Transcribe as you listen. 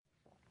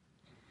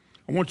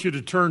I want you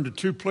to turn to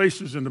two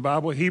places in the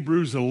Bible,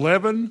 Hebrews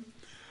 11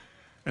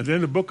 and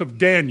then the book of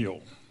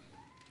Daniel.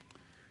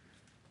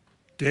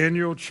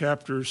 Daniel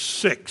chapter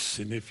 6.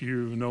 And if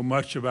you know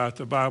much about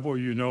the Bible,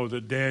 you know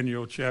that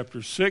Daniel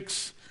chapter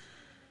 6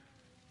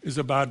 is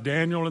about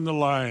Daniel in the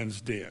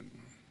lion's den.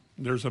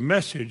 There's a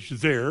message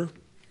there,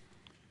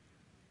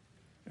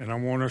 and I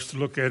want us to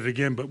look at it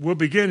again. But we'll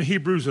begin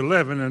Hebrews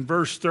 11 and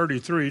verse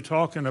 33,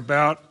 talking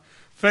about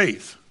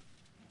faith.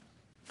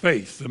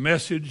 Faith, the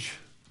message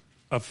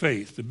of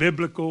faith, the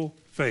biblical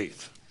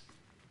faith.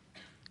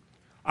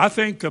 I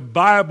think the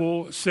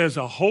Bible says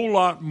a whole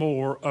lot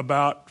more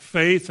about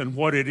faith and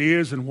what it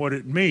is and what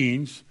it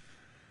means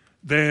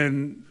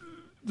than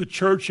the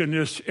church in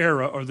this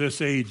era or this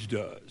age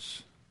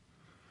does.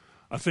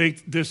 I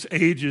think this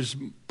age is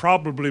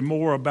probably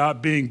more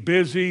about being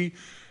busy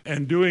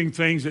and doing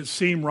things that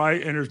seem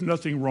right, and there's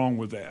nothing wrong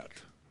with that.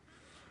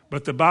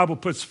 But the Bible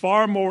puts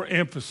far more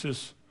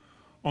emphasis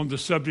on the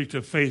subject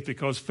of faith,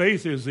 because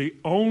faith is the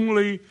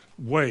only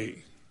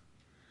way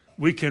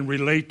we can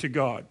relate to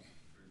God.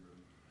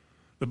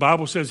 The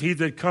Bible says he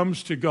that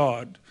comes to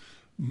God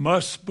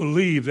must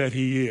believe that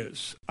he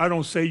is. I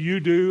don't say you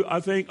do. I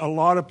think a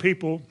lot of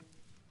people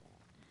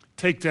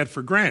take that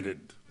for granted.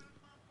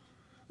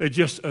 They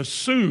just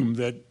assume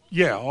that,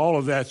 yeah, all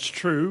of that's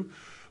true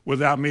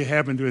without me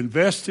having to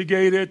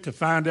investigate it, to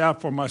find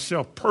out for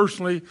myself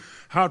personally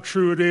how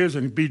true it is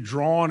and be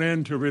drawn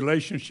into a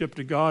relationship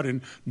to God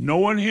and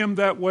knowing him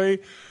that way.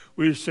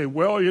 We just say,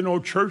 well, you know,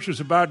 church is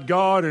about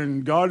God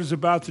and God is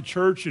about the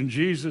church and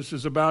Jesus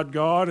is about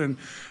God and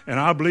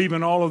I believe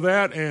in all of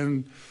that.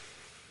 And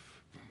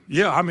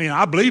yeah, I mean,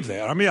 I believe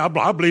that. I mean,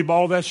 I believe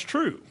all that's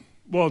true.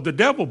 Well, the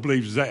devil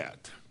believes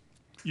that.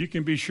 You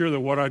can be sure that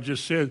what I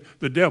just said,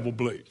 the devil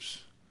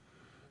believes.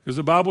 Because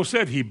the Bible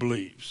said he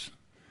believes.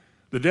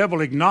 The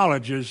devil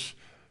acknowledges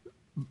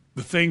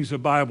the things the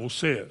Bible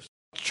says.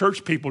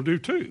 Church people do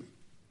too.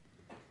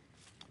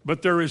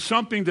 But there is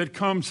something that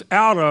comes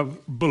out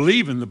of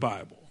believing the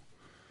Bible.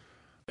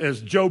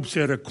 As Job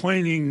said,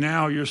 acquainting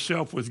now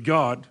yourself with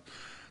God,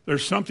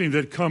 there's something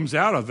that comes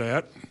out of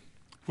that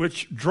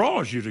which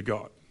draws you to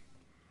God,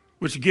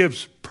 which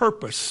gives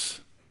purpose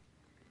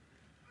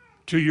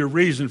to your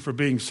reason for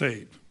being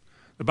saved.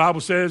 The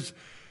Bible says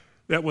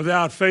that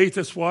without faith,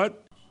 it's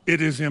what?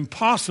 It is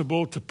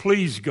impossible to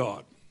please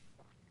God.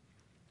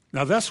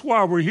 Now that's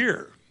why we're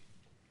here.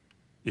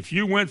 If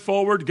you went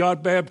forward,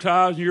 got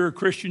baptized, you're a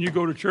Christian, you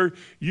go to church,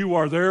 you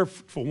are there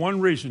for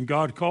one reason.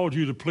 God called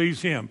you to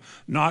please him.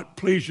 Not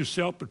please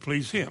yourself, but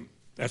please him.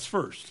 That's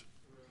first.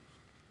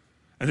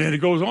 And then it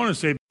goes on and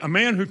say, a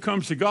man who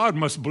comes to God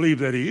must believe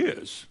that he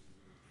is.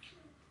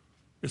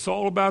 It's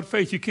all about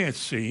faith. You can't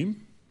see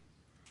him.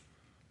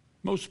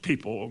 Most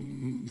people,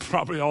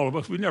 probably all of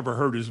us, we never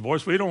heard his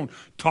voice. We don't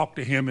talk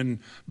to him and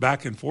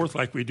back and forth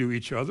like we do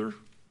each other.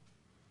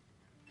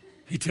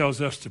 He tells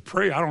us to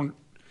pray. I don't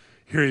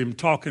hear him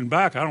talking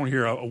back. I don't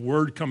hear a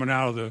word coming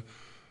out of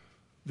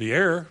the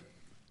air.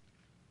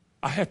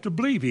 I have to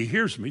believe he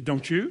hears me,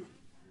 don't you?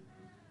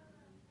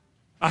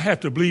 I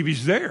have to believe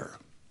he's there.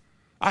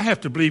 I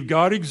have to believe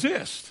God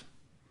exists.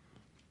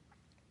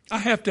 I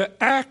have to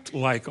act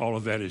like all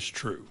of that is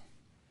true.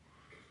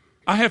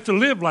 I have to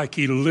live like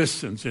he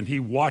listens and he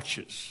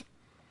watches.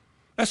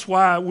 That's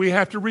why we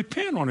have to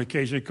repent on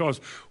occasion, because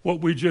what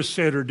we just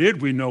said or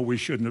did, we know we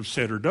shouldn't have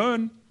said or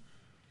done.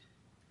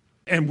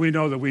 And we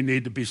know that we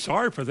need to be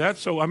sorry for that.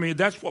 So, I mean,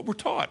 that's what we're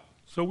taught.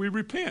 So we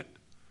repent.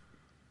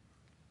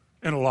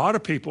 And a lot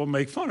of people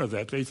make fun of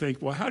that. They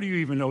think, well, how do you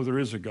even know there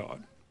is a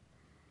God?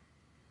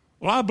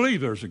 Well, I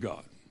believe there's a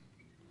God.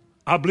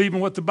 I believe in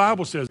what the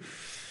Bible says.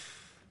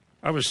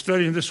 I was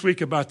studying this week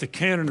about the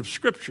canon of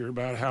Scripture,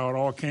 about how it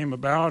all came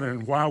about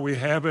and why we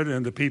have it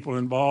and the people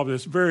involved.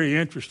 It's very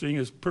interesting.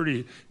 It's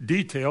pretty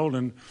detailed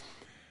and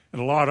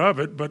a lot of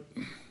it, but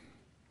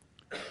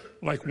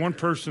like one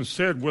person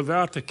said,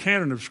 without the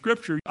canon of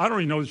Scripture, I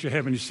don't even know that you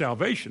have any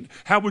salvation.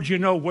 How would you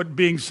know what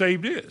being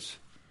saved is?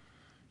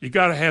 You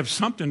got to have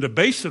something to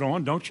base it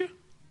on, don't you?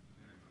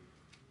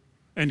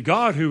 And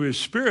God, who is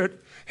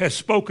Spirit, has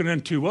spoken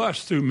unto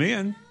us through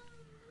men.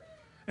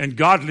 And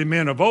godly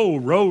men of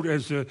old wrote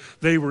as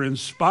they were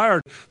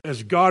inspired.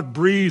 As God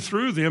breathed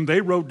through them,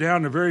 they wrote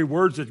down the very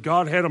words that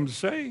God had them to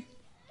say.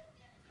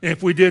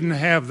 If we didn't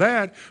have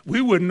that,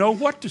 we wouldn't know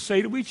what to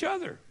say to each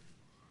other.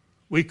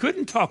 We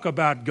couldn't talk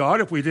about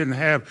God if we didn't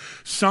have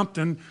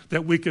something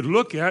that we could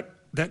look at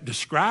that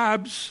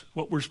describes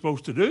what we're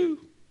supposed to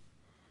do.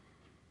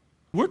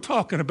 We're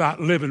talking about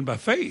living by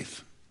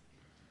faith,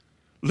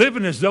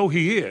 living as though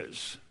he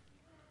is.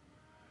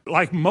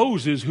 Like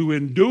Moses, who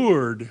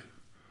endured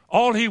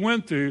all he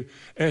went through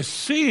as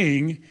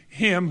seeing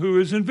him who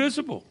is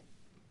invisible,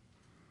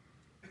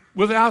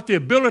 without the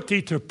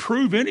ability to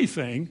prove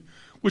anything,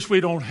 which we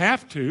don't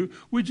have to,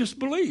 we just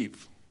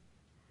believe.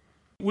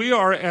 We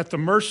are at the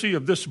mercy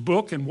of this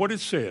book and what it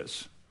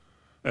says.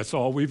 That's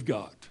all we've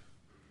got.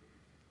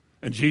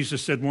 And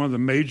Jesus said one of the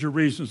major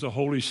reasons the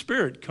Holy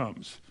Spirit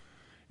comes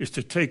is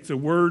to take the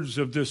words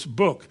of this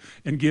book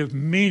and give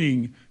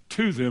meaning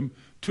to them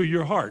to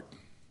your heart.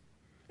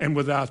 And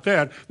without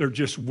that, they're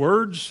just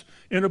words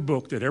in a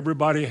book that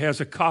everybody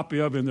has a copy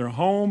of in their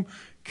home,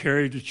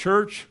 carried to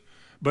church.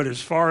 But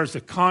as far as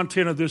the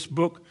content of this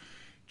book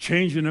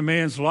changing a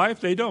man's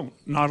life, they don't.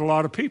 Not a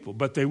lot of people,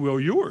 but they will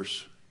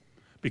yours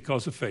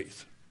because of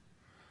faith.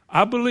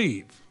 I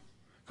believe,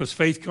 because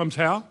faith comes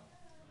how?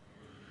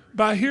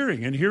 By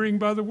hearing, and hearing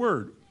by the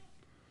word.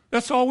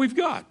 That's all we've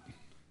got.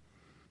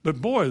 But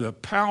boy, the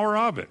power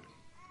of it.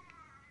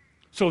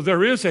 So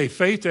there is a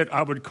faith that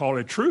I would call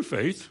a true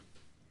faith,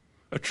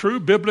 a true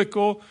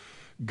biblical,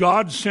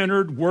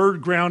 God-centered,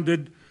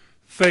 word-grounded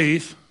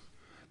faith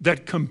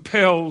that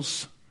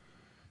compels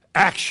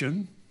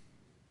action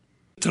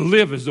to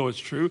live as though it's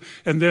true.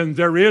 And then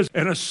there is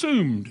an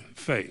assumed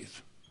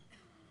faith.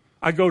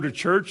 I go to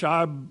church,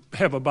 I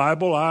have a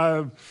Bible,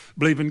 I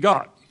believe in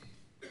God.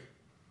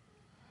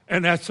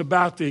 And that's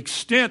about the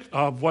extent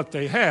of what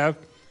they have,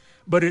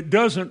 but it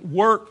doesn't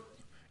work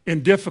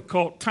in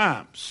difficult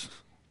times.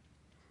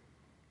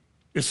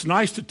 It's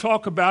nice to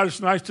talk about,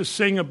 it's nice to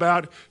sing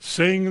about,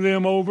 sing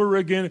them over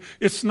again.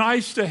 It's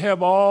nice to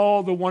have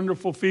all the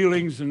wonderful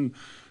feelings and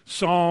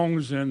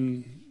songs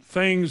and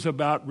things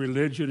about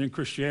religion and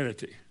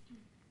Christianity.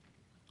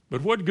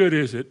 But what good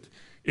is it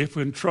if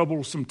in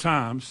troublesome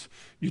times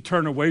you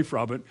turn away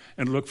from it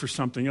and look for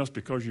something else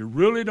because you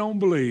really don't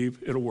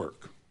believe it'll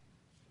work?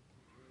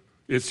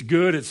 It's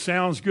good, it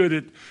sounds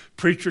good,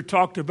 preacher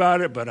talked about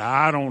it, but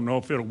I don't know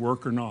if it'll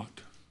work or not.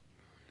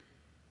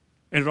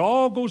 And it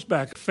all goes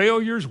back,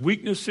 failures,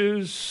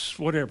 weaknesses,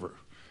 whatever.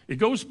 It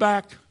goes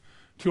back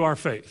to our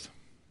faith.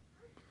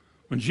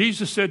 When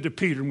Jesus said to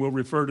Peter, and we'll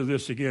refer to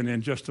this again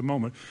in just a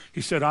moment,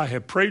 he said, I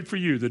have prayed for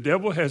you. The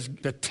devil has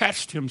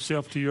attached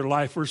himself to your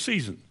life for a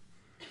season.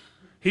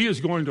 He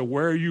is going to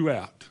wear you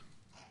out.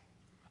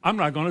 I'm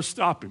not going to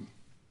stop him.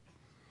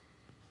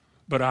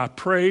 But I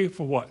pray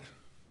for what?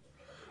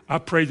 I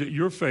pray that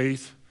your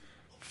faith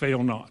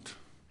fail not.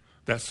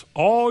 That's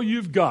all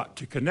you've got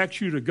to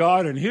connect you to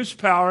God and his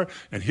power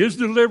and his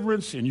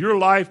deliverance in your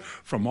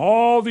life from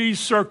all these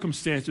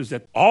circumstances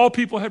that all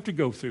people have to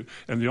go through.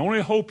 And the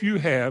only hope you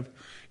have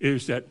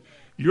is that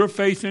your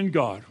faith in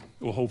God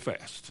will hold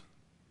fast.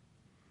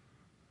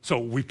 So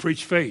we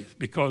preach faith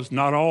because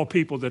not all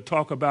people that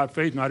talk about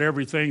faith, not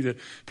everything that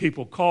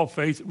people call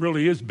faith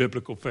really is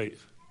biblical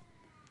faith.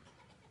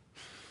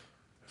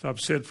 As I've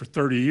said for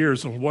 30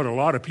 years, what a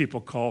lot of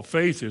people call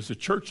faith is the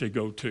church they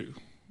go to,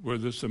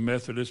 whether it's a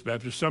Methodist,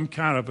 Baptist, some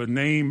kind of a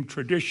named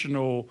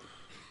traditional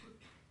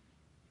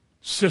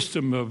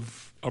system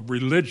of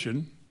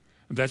religion,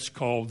 and that's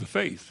called the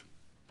faith.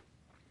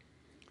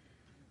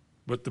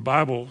 But the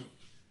Bible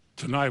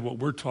tonight, what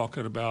we're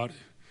talking about,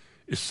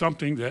 is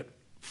something that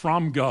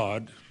from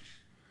God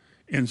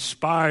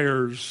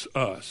inspires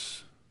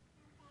us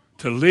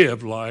to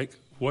live like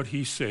what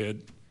he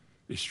said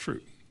is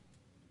true.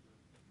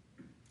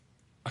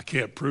 I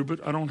can't prove it.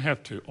 I don't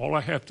have to. All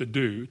I have to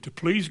do to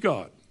please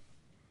God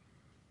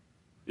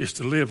is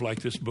to live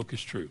like this book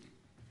is true.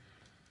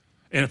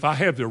 And if I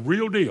have the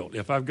real deal,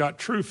 if I've got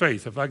true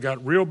faith, if I've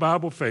got real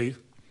Bible faith,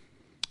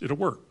 it'll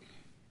work.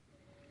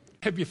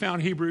 Have you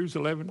found Hebrews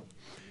 11?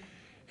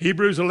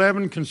 Hebrews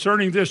 11,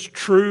 concerning this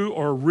true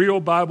or real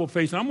Bible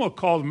faith. And I'm going to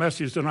call the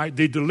message tonight,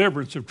 the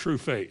deliverance of true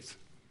faith,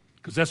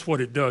 because that's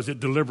what it does.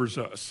 It delivers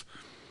us.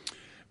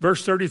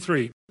 Verse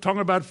 33,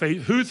 talking about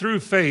faith, who through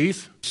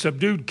faith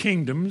subdued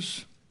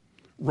kingdoms,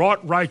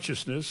 wrought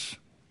righteousness,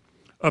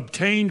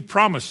 obtained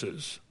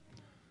promises,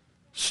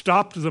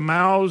 stopped the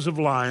mouths of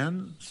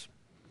lions,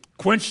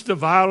 quenched the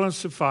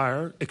violence of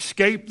fire,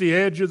 escaped the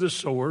edge of the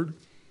sword,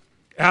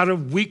 out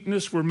of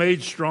weakness were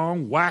made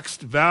strong,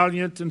 waxed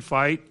valiant in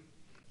fight,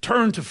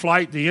 turned to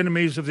flight the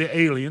enemies of the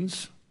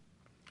aliens.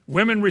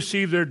 Women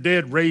received their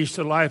dead raised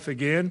to life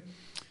again,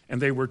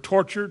 and they were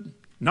tortured,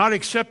 not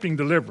accepting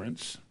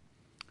deliverance,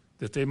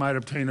 that they might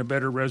obtain a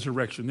better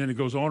resurrection. Then it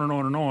goes on and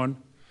on and on,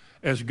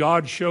 as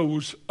God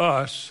shows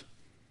us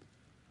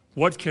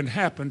what can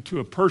happen to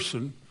a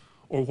person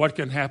or what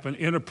can happen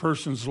in a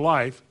person's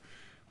life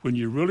when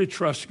you really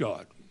trust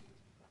God.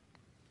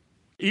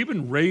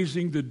 Even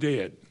raising the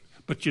dead.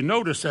 But you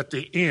notice at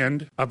the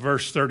end of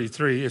verse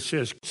 33, it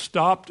says,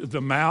 stopped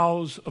the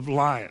mouths of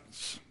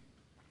lions.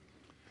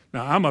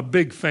 Now, I'm a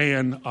big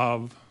fan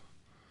of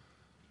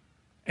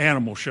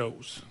animal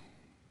shows.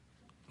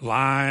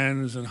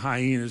 Lions and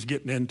hyenas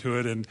getting into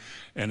it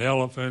and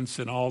elephants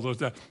and all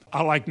those.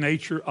 I like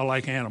nature. I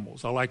like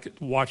animals. I like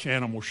to watch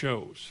animal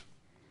shows.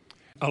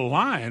 A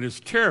lion is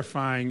a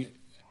terrifying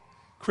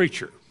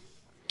creature,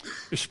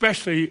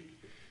 especially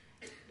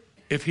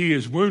if he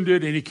is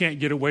wounded and he can't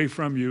get away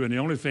from you, and the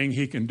only thing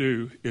he can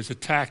do is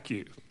attack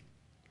you.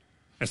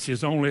 That's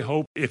his only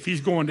hope. If he's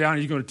going down,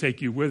 he's going to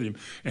take you with him,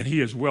 and he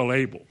is well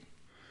able.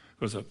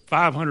 Because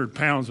 500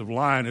 pounds of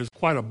lion is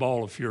quite a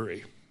ball of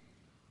fury.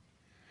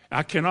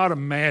 I cannot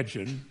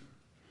imagine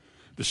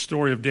the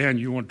story of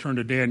Daniel. You want to turn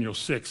to Daniel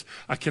 6.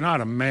 I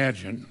cannot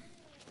imagine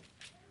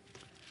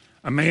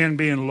a man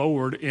being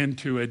lowered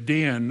into a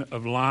den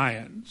of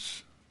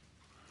lions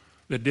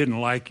that didn't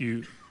like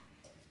you,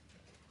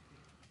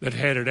 that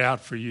had it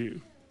out for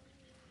you,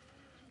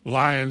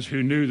 lions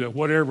who knew that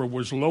whatever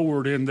was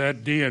lowered in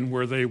that den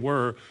where they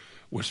were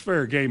was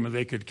fair game and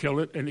they could kill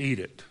it and eat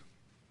it.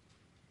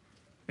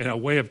 And a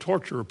way of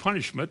torture or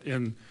punishment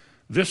in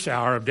this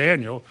hour of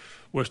Daniel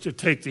was to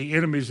take the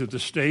enemies of the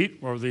state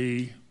or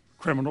the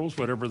criminals,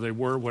 whatever they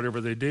were,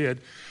 whatever they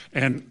did,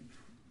 and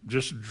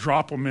just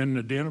drop them in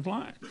the den of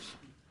lions.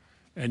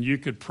 And you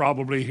could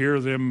probably hear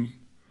them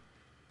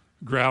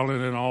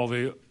growling and all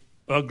the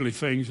ugly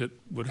things that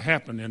would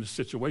happen in a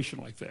situation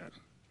like that.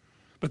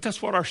 But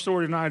that's what our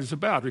story tonight is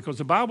about, because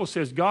the Bible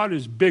says God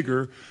is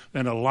bigger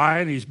than a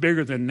lion. He's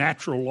bigger than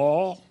natural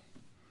law.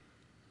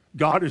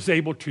 God is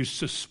able to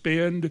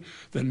suspend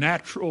the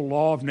natural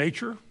law of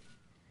nature.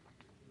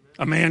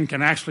 A man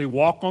can actually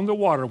walk on the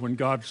water when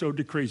God so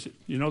decrees it.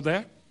 You know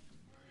that?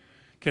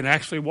 Can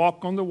actually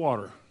walk on the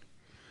water.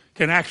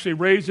 Can actually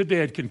raise the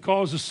dead. Can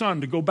cause the sun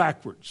to go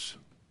backwards.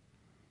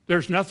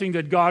 There's nothing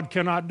that God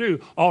cannot do.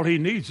 All he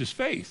needs is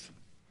faith.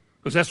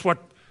 Because that's what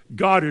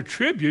God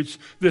attributes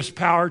this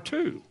power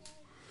to,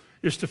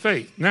 is to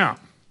faith. Now,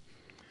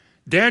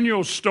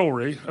 Daniel's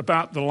story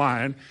about the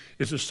lion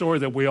is a story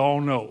that we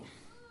all know.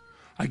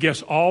 I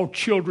guess all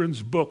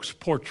children's books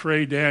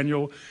portray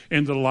Daniel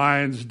in the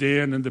lion's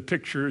den, and the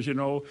pictures,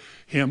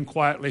 him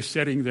quietly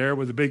sitting there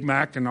with a Big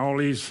Mac and all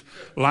these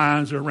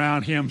lions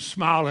around him,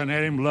 smiling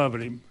at him,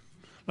 loving him,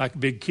 like a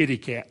big kitty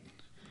cat.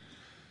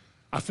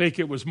 I think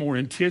it was more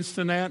intense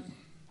than that.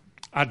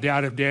 I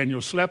doubt if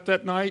Daniel slept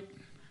that night,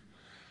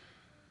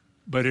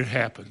 but it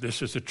happened.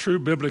 This is a true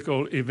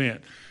biblical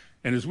event.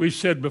 And as we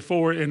said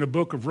before in the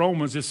book of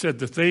Romans, it said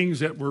the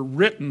things that were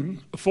written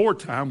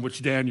aforetime,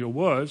 which Daniel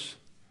was,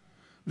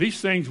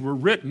 these things were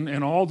written,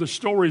 and all the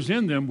stories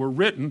in them were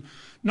written,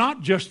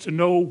 not just to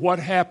know what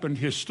happened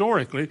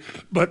historically,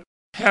 but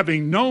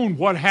having known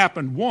what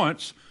happened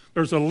once,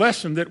 there's a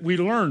lesson that we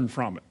learn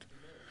from it.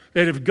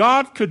 That if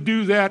God could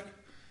do that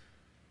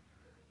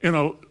in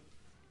a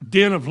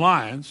den of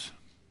lions,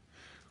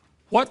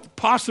 what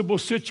possible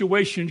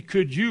situation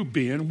could you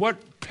be in?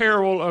 What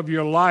peril of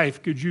your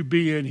life could you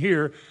be in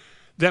here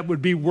that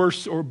would be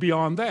worse or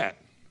beyond that?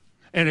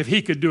 And if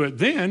he could do it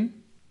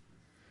then,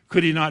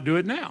 could he not do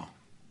it now?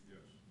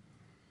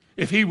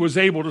 If he was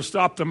able to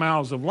stop the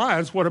mouths of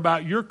lions, what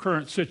about your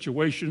current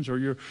situations or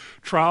your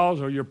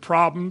trials or your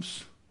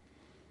problems,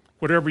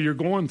 whatever you're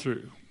going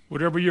through,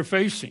 whatever you're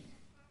facing?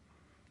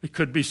 It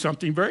could be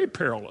something very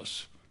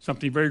perilous,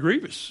 something very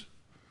grievous.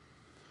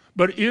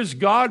 But is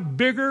God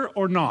bigger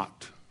or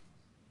not?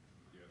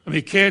 I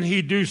mean, can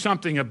he do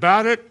something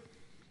about it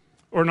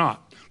or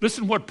not?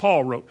 Listen what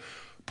Paul wrote.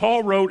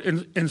 Paul wrote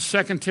in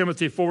 2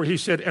 Timothy 4, he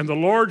said, "And the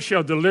Lord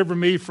shall deliver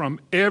me from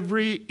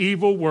every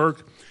evil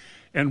work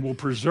and will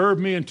preserve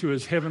me into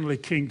his heavenly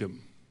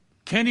kingdom."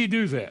 Can he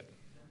do that?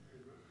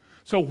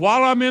 So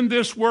while I'm in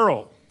this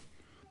world,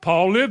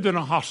 Paul lived in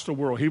a hostile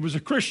world. He was a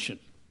Christian.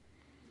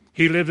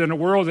 He lived in a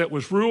world that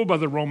was ruled by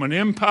the Roman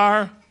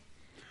Empire,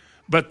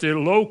 but the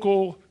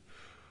local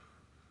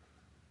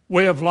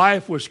way of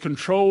life was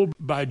controlled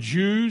by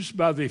Jews,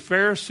 by the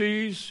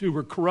Pharisees who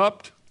were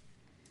corrupt.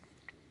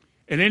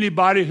 And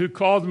anybody who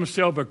called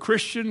themselves a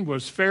Christian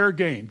was fair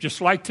game,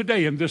 just like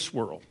today in this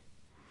world.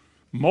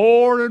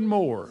 More and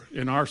more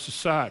in our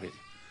society,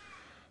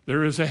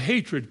 there is a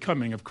hatred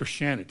coming of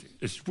Christianity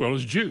as well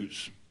as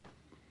Jews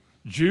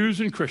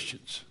and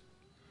Christians.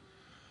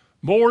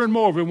 More and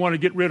more we want to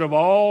get rid of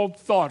all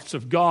thoughts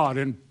of God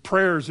and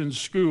prayers in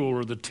school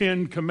or the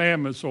 10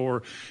 Commandments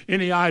or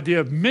any idea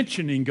of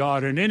mentioning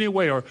God in any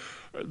way, or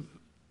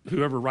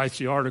whoever writes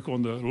the article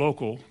in the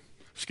local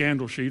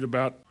scandal sheet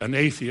about an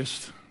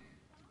atheist.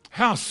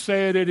 How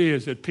sad it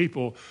is that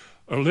people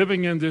are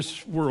living in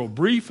this world,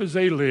 brief as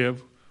they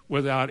live,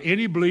 without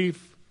any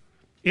belief,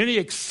 any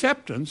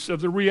acceptance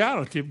of the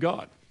reality of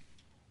God.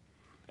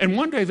 And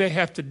one day they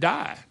have to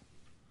die.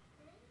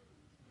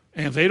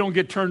 And if they don't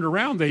get turned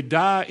around, they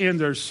die in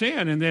their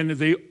sin. And then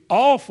the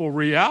awful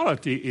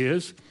reality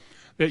is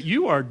that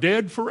you are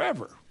dead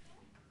forever.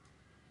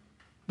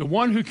 The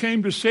one who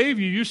came to save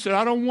you, you said,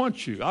 "I don't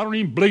want you. I don't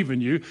even believe in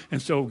you."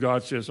 And so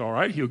God says, all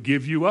right, he'll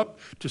give you up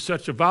to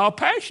such a vile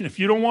passion. If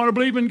you don't want to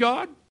believe in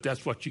God,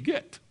 that's what you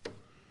get.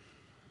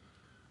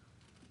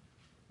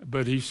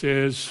 But he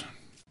says,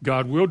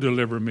 God will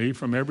deliver me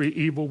from every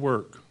evil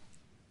work.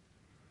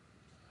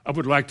 I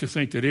would like to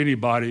think that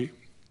anybody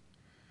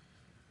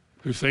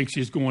who thinks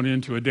he's going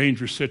into a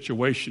dangerous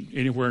situation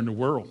anywhere in the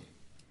world,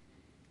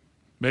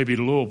 maybe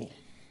Louisville,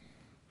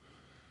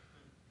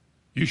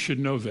 you should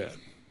know that.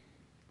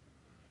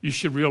 You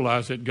should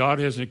realize that God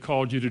hasn't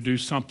called you to do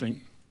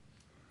something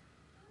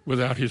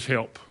without his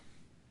help.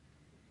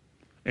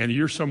 And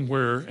you're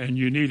somewhere and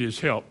you need his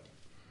help.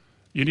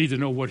 You need to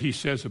know what he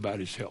says about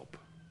his help.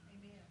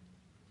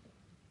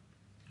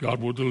 God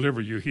will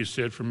deliver you, he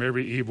said, from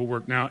every evil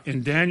work. Now,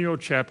 in Daniel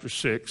chapter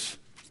 6,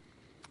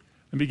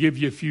 let me give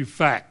you a few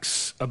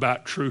facts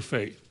about true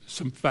faith.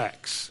 Some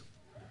facts,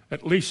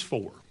 at least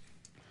 4.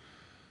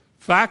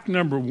 Fact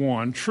number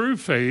 1, true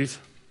faith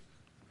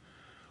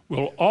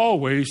will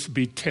always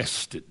be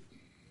tested.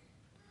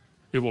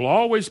 It will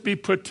always be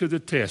put to the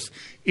test.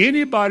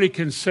 Anybody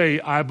can say,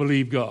 "I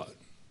believe God."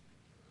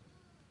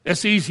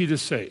 That's easy to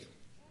say.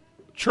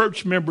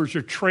 Church members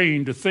are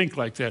trained to think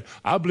like that.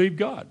 I believe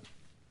God.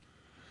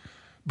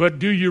 But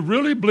do you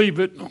really believe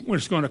it when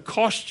it's going to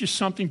cost you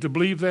something to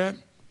believe that?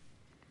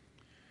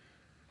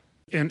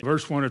 In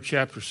verse 1 of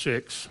chapter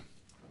 6,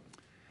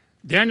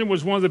 Daniel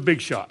was one of the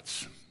big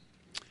shots.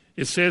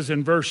 It says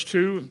in verse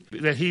 2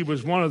 that he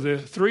was one of the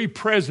 3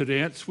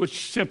 presidents,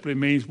 which simply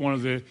means one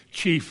of the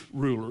chief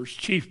rulers,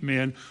 chief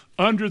men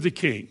under the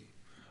king.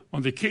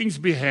 On the king's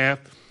behalf,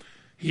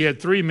 he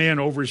had 3 men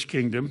over his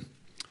kingdom,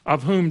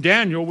 of whom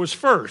Daniel was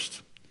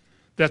first,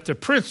 that the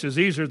princes,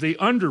 these are the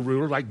under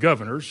rulers, like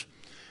governors,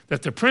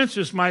 that the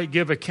princes might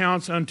give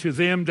accounts unto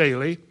them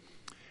daily,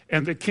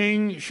 and the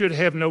king should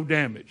have no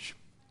damage.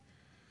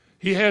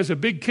 He has a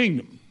big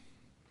kingdom.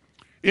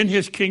 In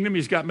his kingdom,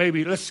 he's got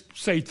maybe, let's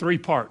say, 3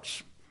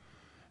 parts.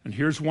 And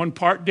here's one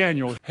part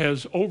Daniel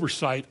has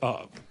oversight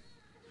of.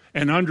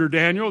 And under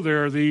Daniel,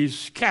 there are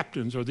these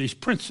captains or these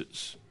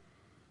princes.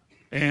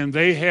 And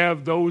they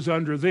have those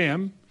under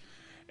them.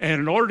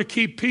 And in order to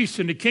keep peace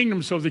in the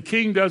kingdom so the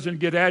king doesn't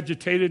get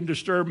agitated and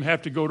disturbed and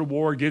have to go to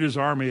war, get his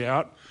army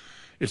out,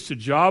 it's the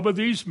job of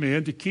these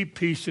men to keep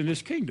peace in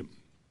his kingdom.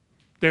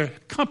 They're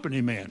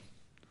company men.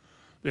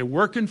 They're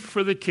working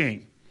for the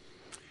king.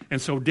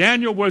 And so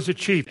Daniel was a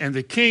chief, and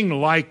the king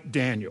liked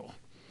Daniel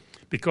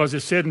because it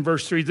said in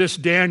verse 3, this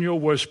Daniel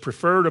was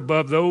preferred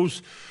above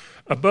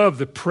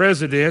the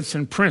presidents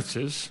and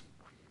princes.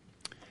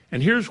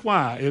 And here's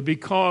why.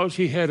 Because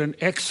he had an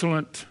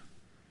excellent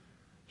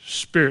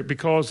spirit,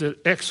 because an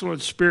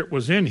excellent spirit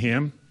was in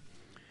him,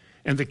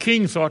 and the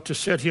king thought to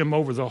set him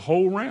over the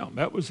whole realm.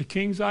 That was the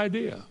king's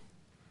idea.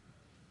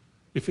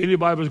 If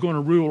anybody was going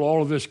to rule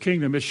all of this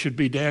kingdom, it should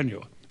be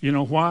Daniel. You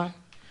know why?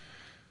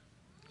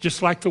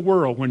 Just like the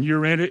world, when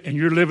you're in it and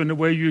you're living the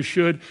way you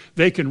should,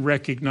 they can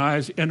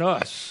recognize in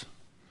us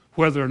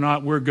whether or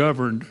not we're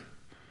governed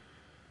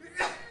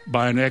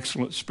by an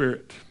excellent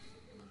spirit.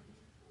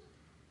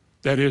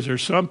 That is,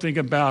 there's something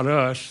about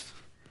us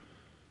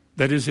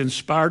that is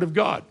inspired of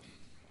God,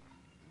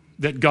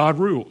 that God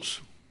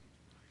rules.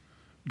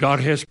 God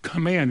has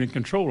command and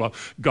control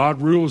of.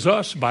 God rules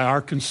us by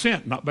our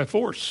consent, not by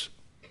force.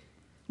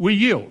 We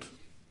yield.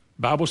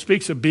 The Bible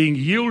speaks of being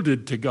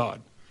yielded to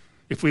God.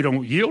 If we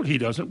don't yield, he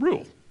doesn't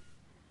rule.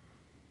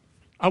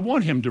 I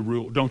want him to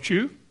rule, don't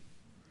you?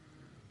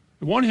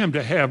 I want him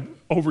to have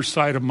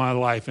oversight of my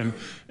life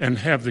and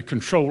have the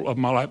control of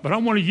my life. But I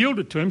want to yield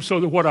it to him so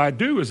that what I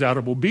do is out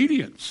of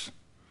obedience.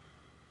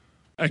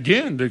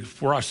 Again,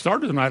 before I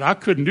started tonight, I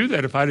couldn't do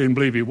that if I didn't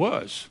believe he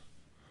was.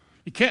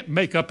 You can't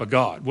make up a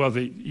God. Well,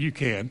 you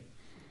can.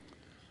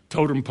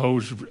 Totem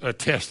poles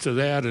attest to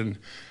that, and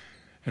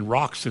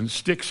rocks and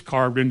sticks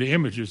carved into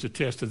images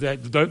attest to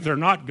that. They're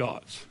not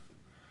gods.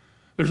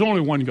 There's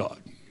only one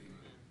God,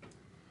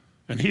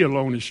 and he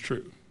alone is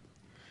true.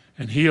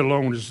 And he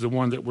alone is the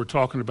one that we're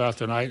talking about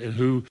tonight and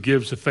who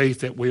gives the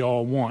faith that we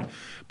all want.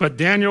 But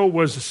Daniel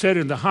was set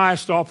in the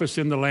highest office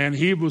in the land.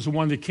 He was the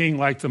one the king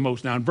liked the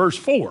most. Now, in verse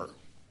 4,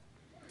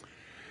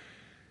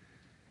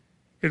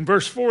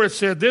 it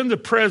said, then the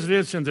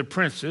presidents and the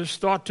princes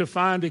thought to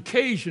find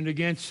occasion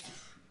against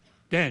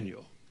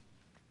Daniel.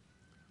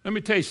 Let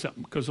me tell you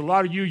something, because a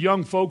lot of you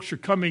young folks are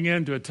coming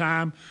into a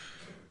time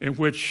in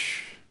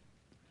which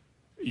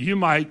you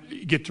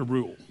might get to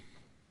rule.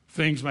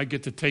 Things might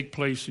get to take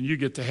place and you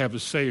get to have a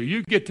say, or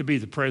you get to be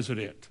the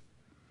president.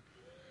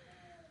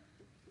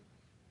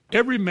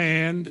 Every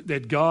man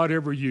that God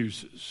ever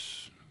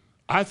uses,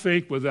 I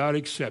think without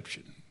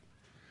exception,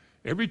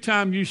 every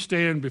time you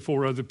stand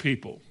before other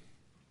people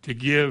to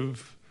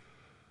give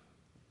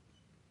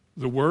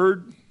the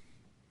word,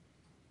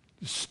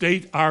 to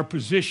state our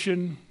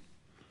position,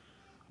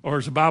 or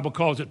as the Bible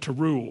calls it, to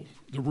rule.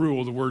 The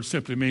word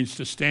simply means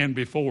to stand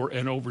before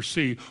and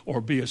oversee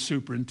or be a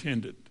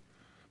superintendent.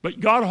 But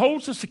God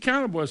holds us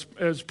accountable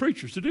as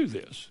preachers to do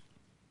this.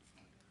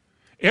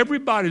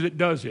 Everybody that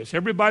does this,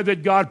 everybody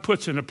that God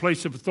puts in a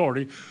place of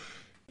authority,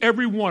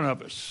 every one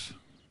of us,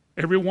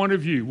 every one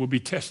of you will be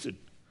tested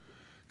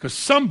because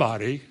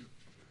somebody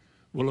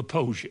will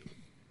oppose you.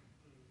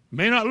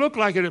 May not look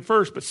like it at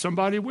first, but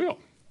somebody will.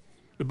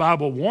 The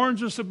Bible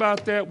warns us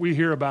about that. We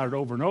hear about it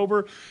over and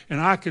over. And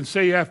I can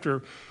say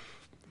after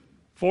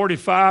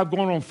 45,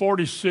 going on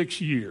 46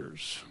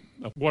 years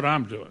of what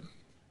I'm doing,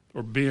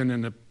 or being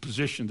in the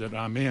position that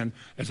I'm in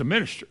as a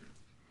minister,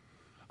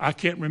 I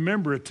can't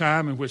remember a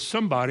time in which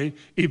somebody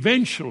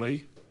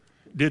eventually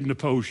didn't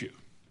oppose you.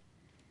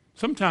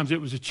 Sometimes it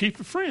was a chief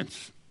of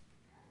friends,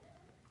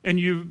 and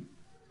you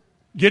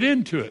get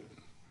into it.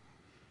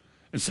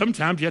 And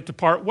sometimes you have to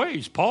part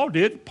ways. Paul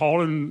did.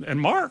 Paul and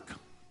Mark,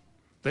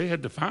 they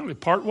had to finally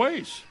part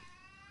ways.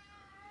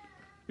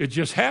 It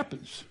just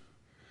happens.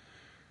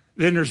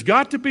 Then there's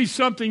got to be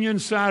something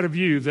inside of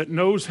you that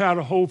knows how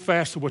to hold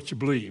fast to what you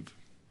believe.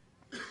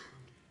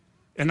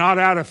 And not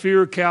out of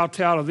fear,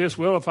 kowtow of this.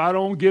 Well, if I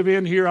don't give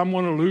in here, I'm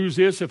going to lose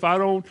this. If I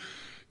don't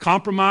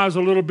compromise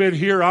a little bit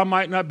here, I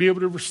might not be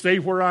able to stay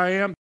where I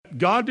am.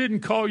 God didn't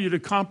call you to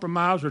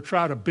compromise or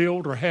try to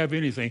build or have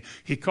anything.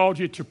 He called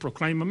you to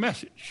proclaim a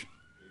message.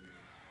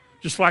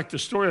 Just like the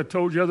story I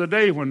told you the other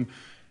day when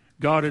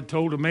God had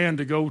told a man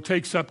to go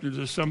take something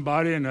to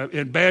somebody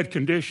in bad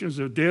conditions,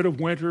 the dead of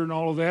winter and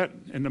all of that.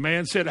 And the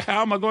man said,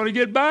 how am I going to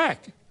get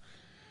back?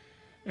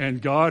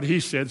 And God, he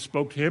said,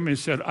 spoke to him and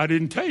said, I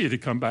didn't tell you to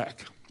come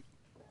back.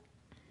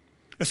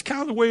 That's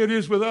kind of the way it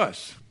is with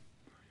us.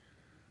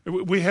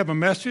 We have a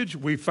message,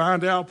 we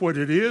find out what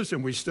it is,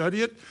 and we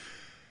study it.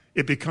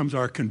 It becomes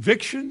our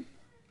conviction.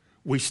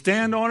 We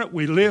stand on it,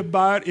 we live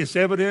by it. It's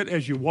evident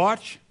as you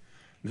watch.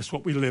 And that's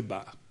what we live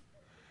by.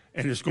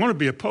 And it's going to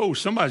be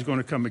opposed. Somebody's going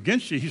to come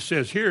against you. He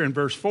says here in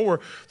verse 4,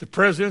 the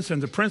presidents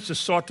and the princes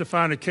sought to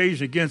find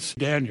occasion against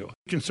Daniel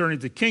concerning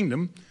the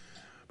kingdom,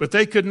 but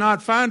they could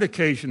not find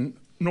occasion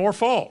nor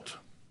fault,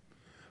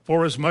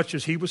 for as much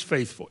as he was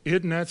faithful.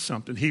 Isn't that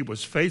something? He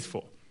was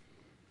faithful.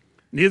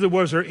 Neither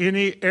was there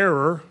any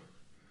error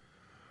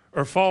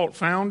or fault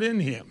found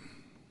in him.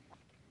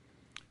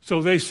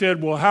 So they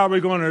said, well, how are we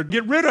going to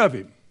get rid of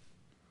him?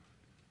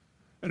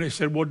 And they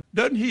said, well,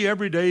 doesn't he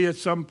every day at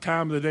some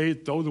time of the day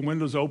throw the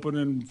windows open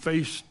and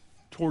face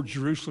towards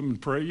Jerusalem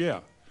and pray?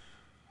 Yeah.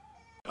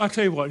 I'll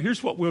tell you what,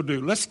 here's what we'll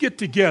do. Let's get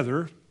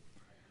together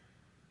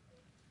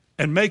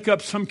and make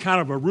up some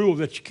kind of a rule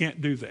that you can't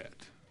do that.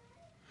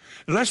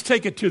 And let's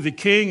take it to the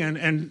king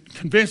and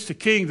convince the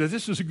king that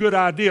this is a good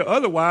idea.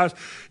 Otherwise,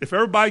 if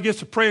everybody gets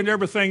to pray and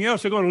everything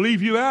else, they're going to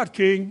leave you out,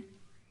 king.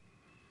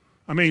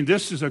 I mean,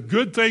 this is a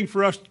good thing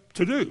for us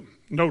to do.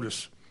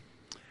 Notice.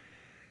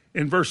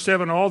 In verse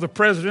 7, all the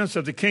presidents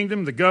of the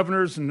kingdom, the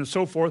governors, and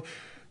so forth,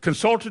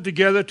 consulted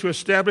together to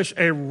establish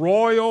a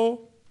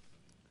royal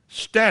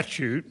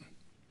statute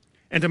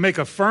and to make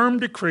a firm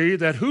decree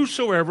that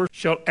whosoever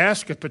shall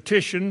ask a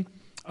petition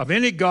of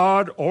any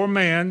god or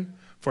man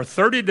for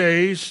 30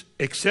 days,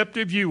 except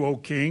of you, O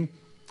king,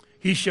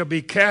 he shall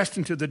be cast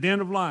into the den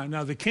of lions.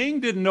 Now, the king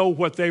didn't know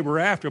what they were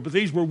after, but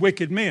these were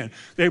wicked men.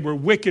 They were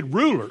wicked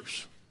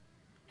rulers.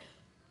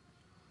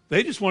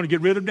 They just want to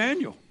get rid of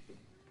Daniel.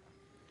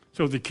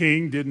 So the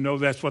king didn't know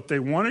that's what they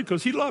wanted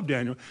because he loved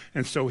Daniel.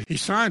 And so he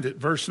signed it.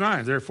 Verse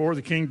 9, therefore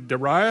the king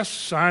Darius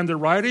signed the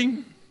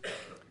writing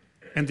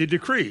and the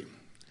decree.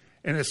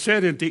 And it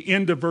said at the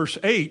end of verse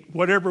 8,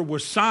 whatever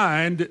was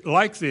signed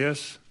like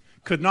this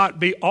could not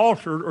be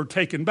altered or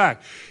taken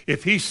back.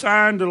 If he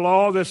signed a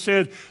law that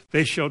said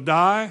they shall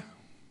die,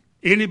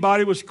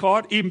 anybody was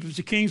caught, even if it's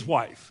the king's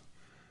wife,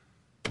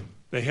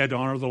 they had to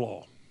honor the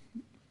law.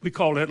 We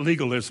call that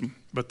legalism,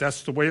 but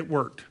that's the way it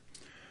worked.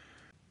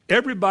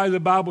 Everybody, the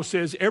Bible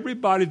says,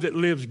 everybody that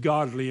lives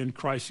godly in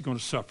Christ is going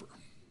to suffer.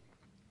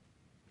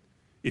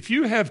 If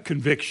you have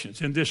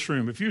convictions in this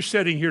room, if you're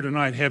sitting here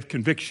tonight, have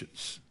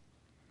convictions.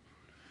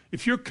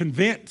 If you're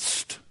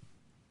convinced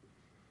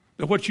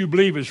that what you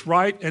believe is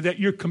right and that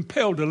you're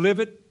compelled to live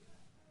it,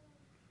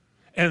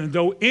 and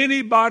though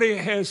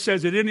anybody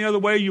says it any other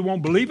way, you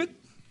won't believe it,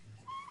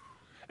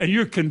 and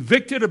you're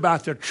convicted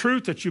about the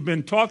truth that you've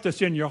been taught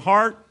that's in your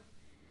heart,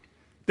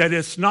 that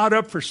it's not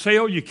up for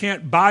sale, you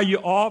can't buy you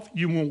off,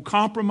 you won't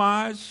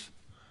compromise.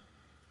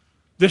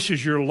 This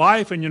is your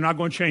life and you're not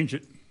going to change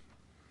it.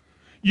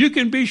 You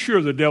can be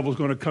sure the devil's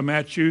going to come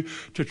at you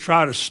to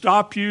try to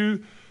stop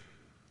you,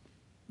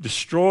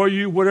 destroy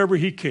you, whatever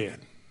he can.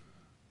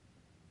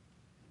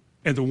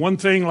 And the one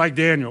thing, like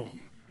Daniel,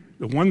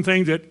 the one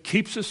thing that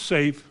keeps us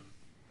safe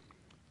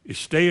is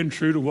staying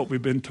true to what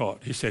we've been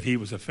taught. He said he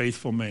was a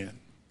faithful man.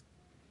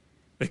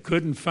 They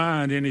couldn't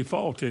find any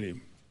fault in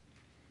him.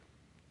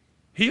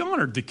 He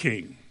honored the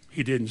king.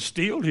 He didn't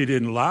steal. He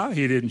didn't lie.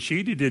 He didn't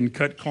cheat. He didn't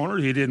cut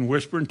corners. He didn't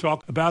whisper and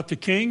talk about the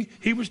king.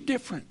 He was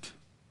different.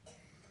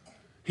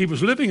 He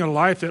was living a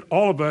life that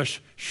all of us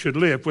should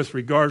live with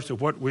regards to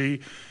what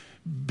we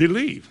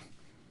believe.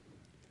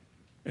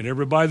 And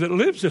everybody that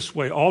lives this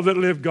way, all that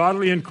live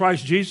godly in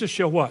Christ Jesus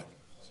shall what?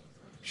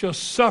 Shall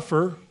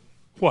suffer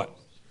what?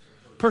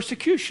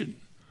 Persecution.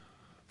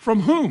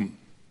 From whom?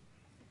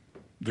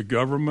 The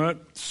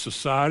government,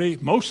 society,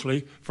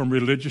 mostly from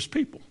religious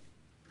people.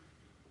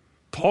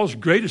 Paul's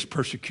greatest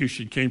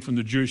persecution came from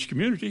the Jewish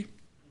community.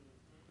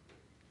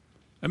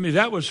 I mean,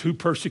 that was who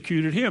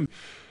persecuted him.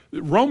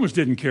 The Romans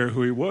didn't care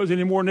who he was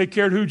any more than they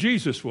cared who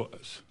Jesus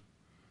was.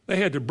 They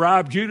had to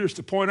bribe Judas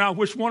to point out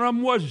which one of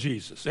them was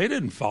Jesus. They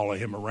didn't follow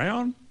him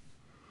around.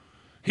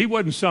 He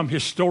wasn't some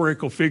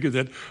historical figure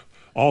that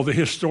all the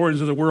historians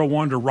of the world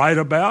wanted to write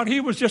about. He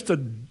was just a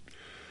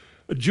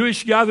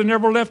Jewish guy that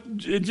never left,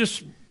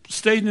 just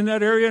stayed in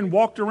that area and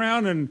walked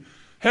around and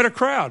had a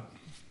crowd.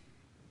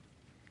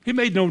 He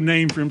made no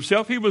name for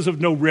himself. He was of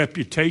no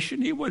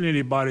reputation. He wasn't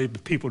anybody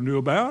that people knew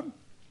about.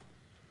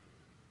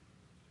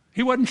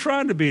 He wasn't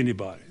trying to be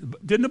anybody.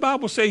 Didn't the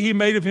Bible say he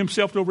made of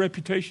himself no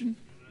reputation?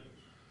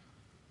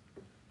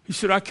 He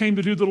said, I came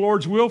to do the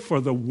Lord's will for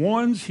the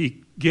ones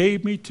he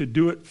gave me to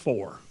do it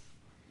for.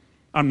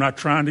 I'm not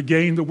trying to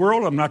gain the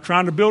world. I'm not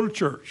trying to build a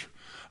church.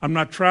 I'm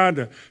not trying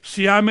to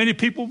see how many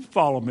people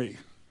follow me.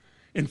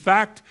 In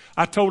fact,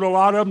 I told a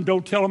lot of them,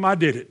 don't tell them I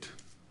did it.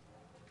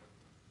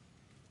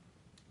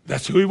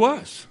 That's who he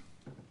was.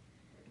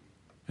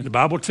 And the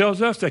Bible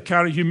tells us that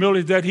kind of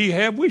humility that he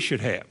had, we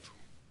should have.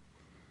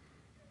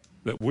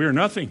 That we're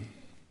nothing.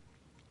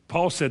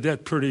 Paul said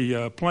that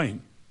pretty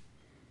plain.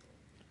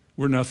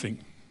 We're nothing.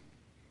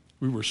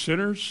 We were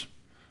sinners,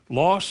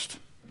 lost,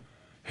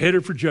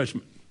 headed for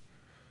judgment.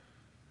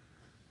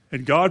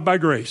 And God, by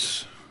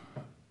grace,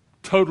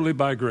 totally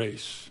by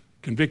grace,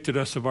 convicted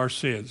us of our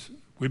sins.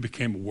 We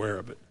became aware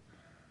of it.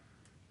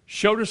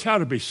 Showed us how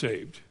to be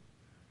saved.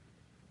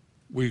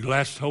 We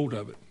latched hold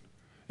of it.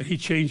 And he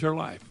changed our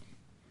life.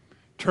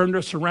 Turned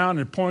us around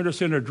and pointed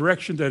us in a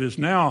direction that is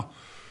now,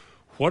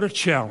 what a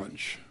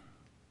challenge.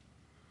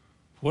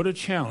 What a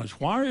challenge.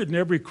 Why isn't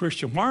every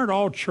Christian, why aren't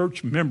all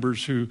church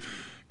members who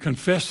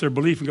confess their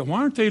belief and go, why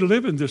aren't they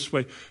living this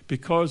way?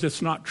 Because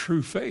it's not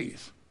true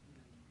faith.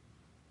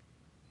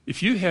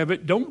 If you have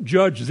it, don't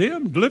judge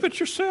them. Live it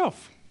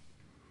yourself.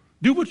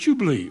 Do what you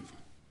believe.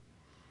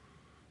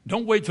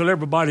 Don't wait till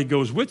everybody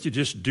goes with you.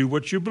 Just do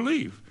what you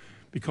believe.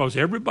 Because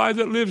everybody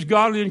that lives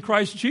godly in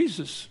Christ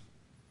Jesus,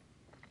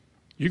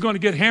 you're going to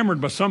get hammered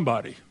by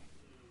somebody.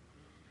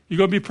 You're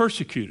going to be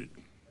persecuted.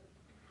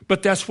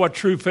 But that's what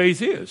true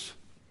faith is.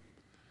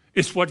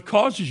 It's what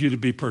causes you to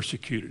be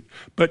persecuted.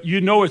 But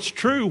you know it's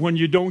true when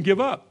you don't give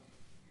up.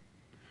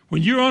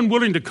 When you're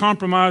unwilling to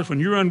compromise, when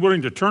you're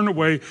unwilling to turn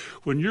away,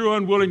 when you're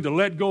unwilling to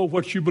let go of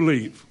what you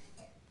believe,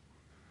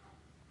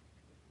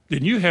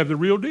 then you have the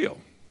real deal.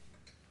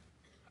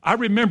 I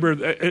remember,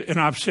 and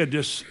I've said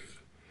this,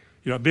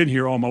 I've been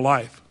here all my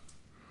life,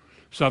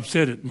 so I've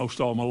said it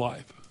most all my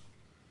life.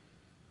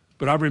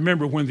 But I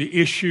remember when the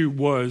issue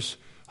was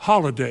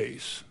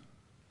holidays,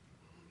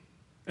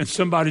 and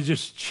somebody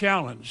just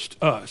challenged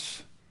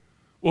us.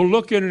 Well,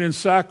 look in an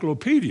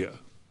encyclopedia,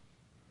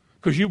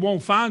 because you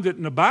won't find it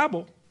in the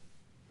Bible.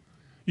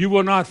 You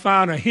will not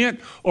find a hint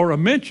or a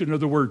mention of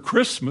the word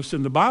Christmas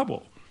in the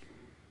Bible.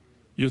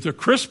 The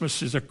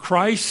Christmas is a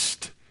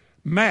Christ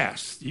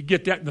Mass. You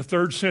get that in the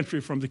 3rd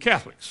century from the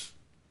Catholics.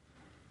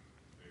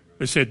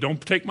 They said, don't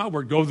take my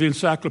word, go to the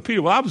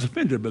encyclopedia. Well, I was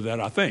offended by that,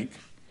 I think.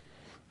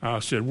 I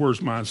said,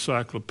 where's my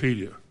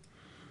encyclopedia?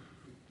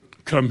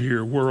 Come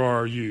here, where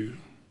are you?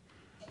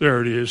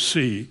 There it is,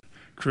 see,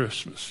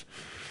 Christmas.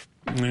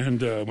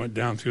 And went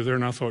down through there,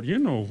 and I thought, you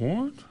know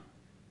what?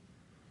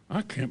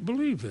 I can't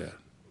believe that.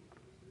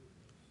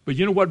 But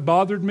you know what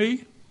bothered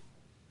me?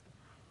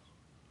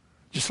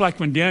 Just like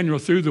when Daniel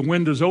threw the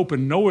windows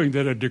open, knowing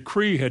that a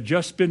decree had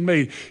just been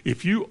made.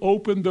 If you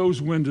open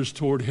those windows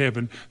toward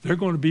heaven, they're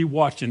going to be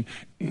watching.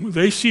 When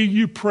they see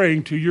you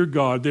praying to your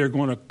God, they're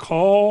going to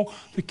call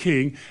the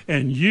king,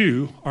 and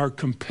you are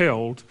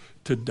compelled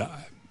to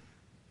die.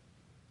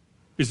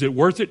 Is it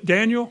worth it,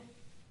 Daniel?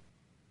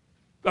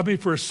 I mean,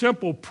 for a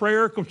simple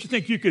prayer, don't you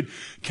think you could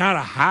kind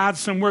of hide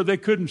somewhere they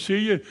couldn't see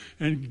you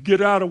and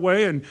get out of the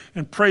way and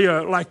pray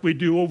like we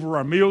do over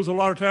our meals a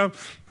lot of times?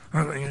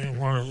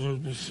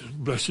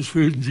 Bless his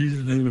food in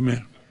Jesus' name,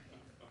 amen.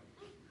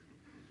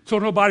 So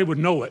nobody would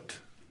know it.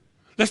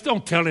 Let's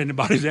don't tell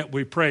anybody that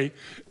we pray.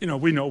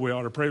 We know we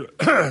ought to pray.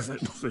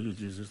 Thank you,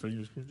 Jesus.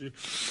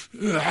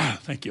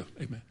 Thank you,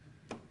 amen.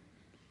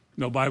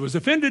 Nobody was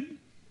offended.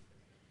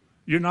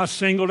 You're not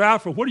singled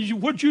out for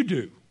what'd you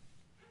do?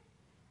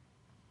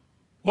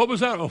 What was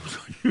that? Oh,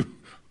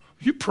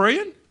 you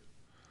praying?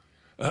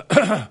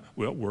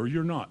 Well, were you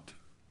or not?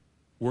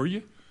 Were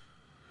you?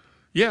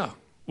 Yeah.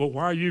 Well,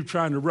 why are you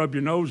trying to rub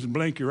your nose and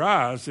blink your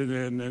eyes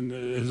and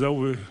as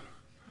though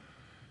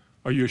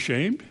are you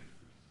ashamed?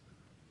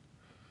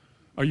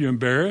 Are you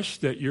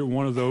embarrassed that you're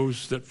one of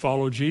those that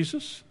follow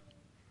Jesus?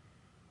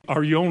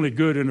 Are you only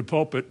good in the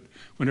pulpit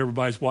when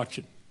everybody's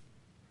watching?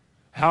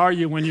 How are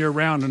you when you're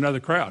around another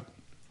crowd?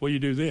 What do you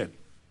do then?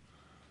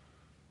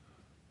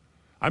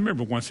 I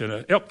remember once at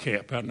an elk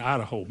camp out in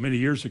Idaho many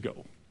years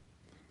ago,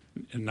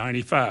 in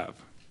 95.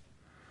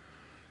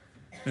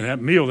 And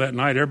that meal that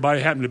night,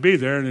 everybody happened to be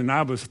there, and then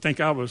I think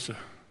I was the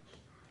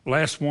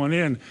last one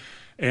in,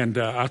 and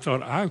I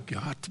thought, I've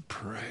got to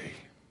pray.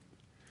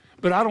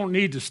 But I don't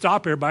need to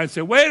stop everybody and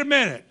say, wait a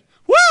minute.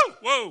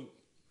 Whoa,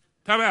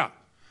 time out.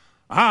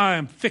 I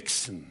am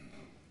fixing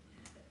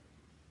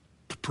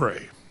to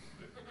pray.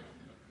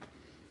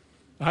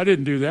 I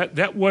didn't do that.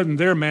 That wasn't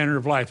their manner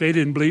of life. They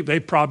didn't believe. They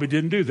probably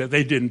didn't do that.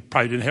 They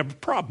probably didn't have a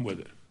problem with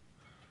it.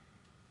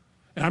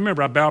 And I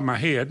remember I bowed my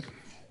head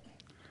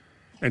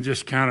and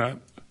just kind of,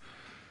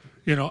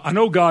 I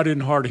know God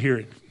isn't hard of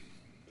hearing.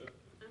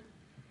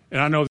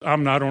 And I know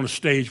I'm not on a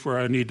stage where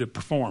I need to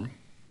perform.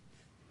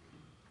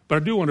 But I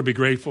do want to be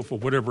grateful for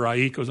whatever I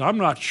eat, because I'm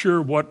not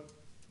sure what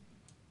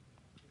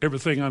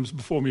everything that's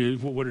before me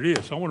is, what it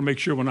is. I want to make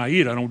sure when I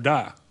eat, I don't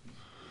die.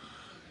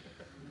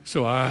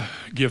 So I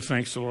give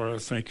thanks to the Lord. I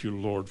thank you,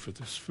 Lord, for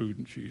this food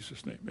in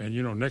Jesus' name.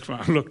 And, next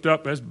one I looked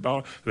up,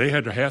 they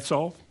had their hats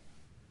off.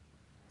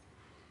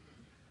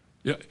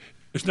 Yeah,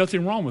 there's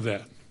nothing wrong with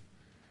that.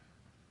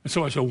 And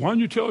so I said, why don't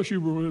you tell us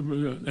you were,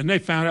 and they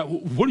found out,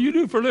 what do you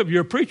do for a living?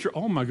 You're a preacher.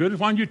 Oh, my goodness,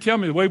 why don't you tell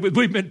me? The way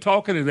we've been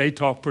talking, and they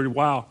talk pretty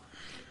wild.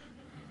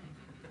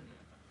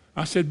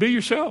 I said, be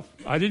yourself.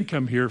 I didn't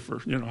come here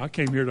I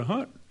came here to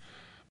hunt.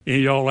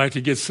 And y'all like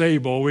to get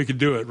saved, boy, we could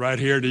do it right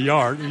here in the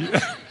yard.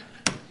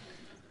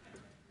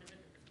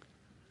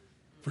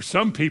 For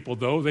some people,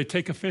 though, they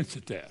take offense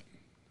at that.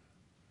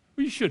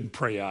 Well, you shouldn't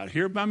pray out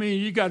here. I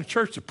mean, you got a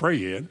church to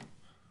pray in.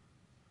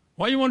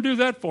 What do you want to do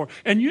that for?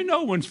 And you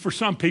know, for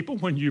some people,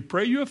 when you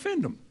pray, you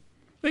offend them.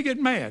 They get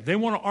mad. They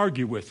want to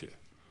argue with you.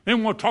 They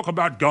want to talk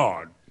about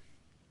God.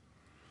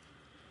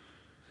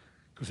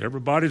 Because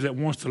everybody that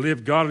wants to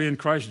live godly in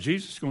Christ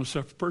Jesus is going to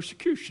suffer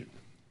persecution.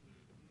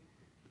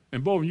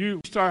 And boy, when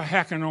you start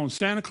hacking on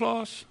Santa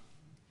Claus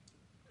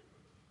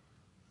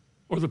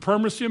or the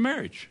permanency of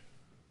marriage,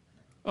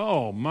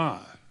 oh my.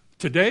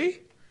 Today,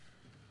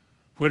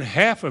 when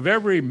half of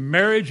every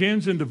marriage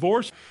ends in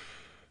divorce,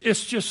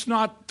 it's just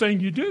not the thing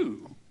you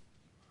do.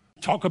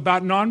 Talk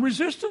about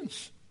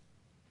non-resistance.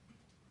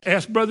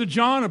 Ask Brother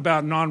John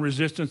about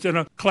non-resistance in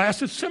a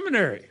class at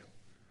seminary.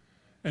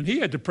 And he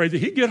had to pray that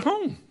he'd get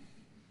home.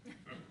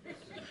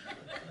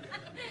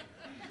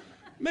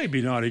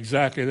 Maybe not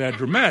exactly that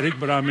dramatic,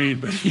 but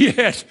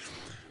yes.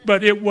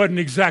 But it wasn't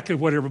exactly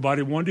what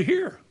everybody wanted to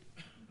hear.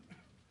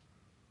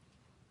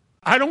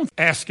 I don't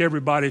ask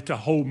everybody to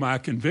hold my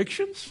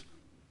convictions.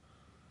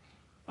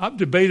 I've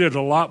debated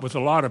a lot with a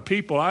lot of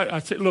people. I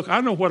say, look,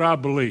 I know what I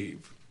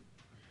believe.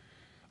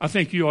 I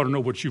think you ought to know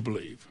what you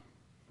believe.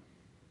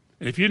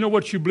 And if you know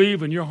what you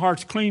believe and your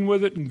heart's clean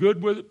with it and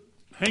good with it,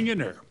 hang in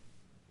there.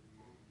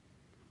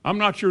 I'm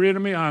not your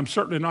enemy. I'm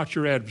certainly not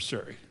your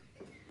adversary.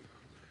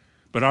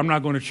 But I'm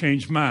not going to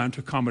change mine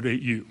to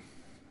accommodate you.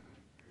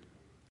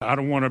 I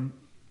don't want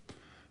to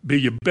be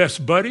your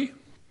best buddy.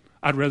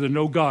 I'd rather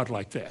know God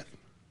like that.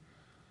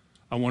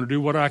 I want to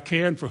do what I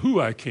can for who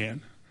I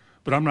can,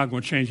 but I'm not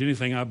going to change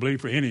anything I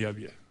believe for any of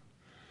you,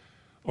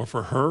 or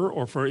for her,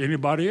 or for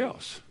anybody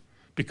else,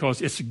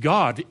 because it's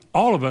God.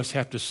 All of us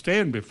have to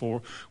stand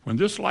before, when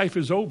this life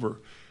is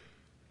over,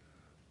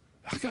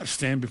 I've got to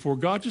stand before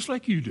God just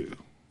like you do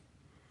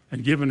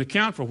and give an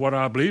account for what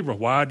I believe or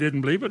why I didn't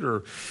believe it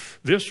or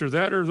this or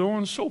that or so on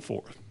and so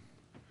forth.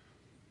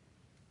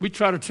 We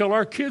try to tell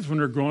our kids when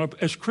they're growing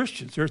up as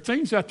Christians, there are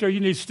things out there you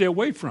need to stay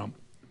away from.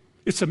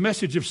 It's a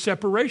message of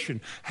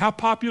separation. How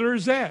popular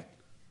is that?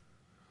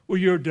 Well,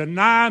 you're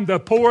denying the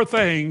poor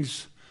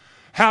things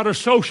how to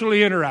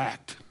socially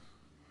interact.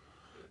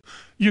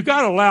 You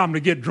got to allow them to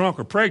get drunk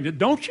or pregnant,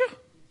 don't you?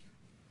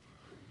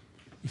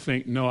 You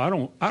think, no, I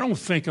don't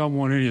think I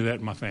want any of that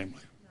in my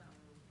family.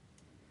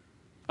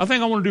 I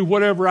think I want to do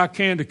whatever I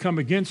can to come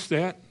against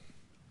that,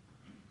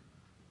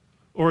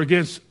 or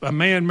against a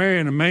man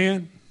marrying a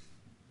man.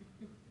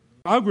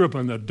 I grew up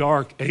in the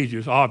dark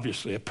ages,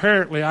 obviously.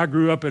 Apparently, I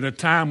grew up in a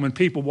time when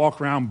people walk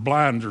around with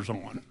blinders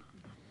on.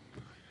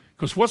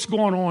 Because what's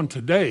going on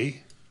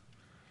today,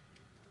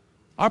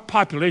 our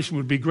population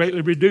would be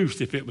greatly reduced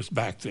if it was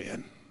back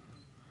then.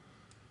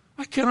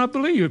 I cannot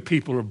believe that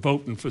people are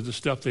voting for the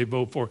stuff they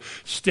vote for,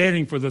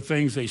 standing for the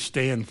things they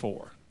stand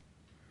for.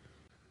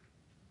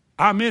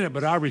 I'm in it,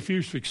 but I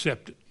refuse to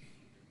accept it.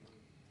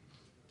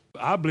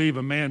 I believe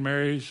a man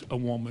marries a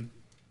woman.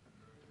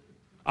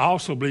 I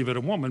also believe that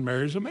a woman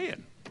marries a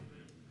man.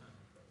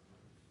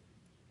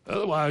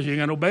 Otherwise, you ain't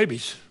got no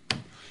babies.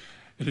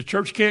 And the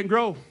church can't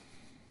grow.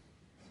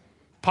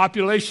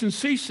 Population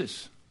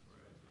ceases.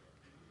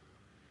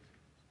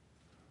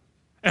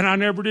 And I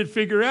never did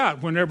figure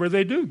out whenever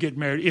they do get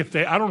married,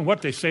 I don't know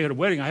what they say at a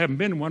wedding. I haven't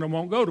been to one, I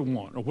won't go to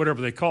one, or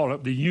whatever they call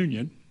it, the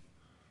union.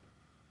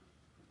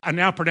 I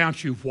now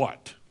pronounce you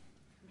what?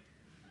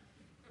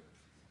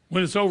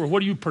 When it's over,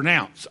 what do you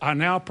pronounce? I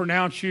now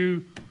pronounce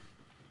you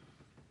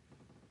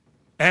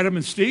Adam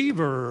and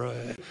Steve, or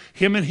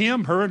him and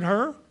him, her and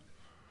her?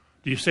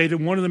 Do you say to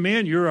one of the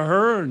men, you're a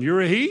her and you're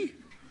a he?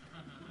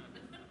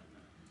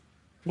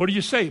 What do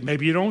you say?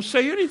 Maybe you don't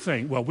say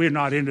anything. Well, we're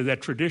not into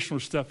that traditional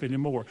stuff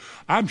anymore.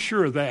 I'm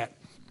sure of that.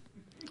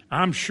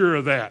 I'm sure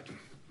of that.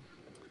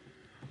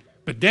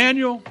 But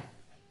Daniel,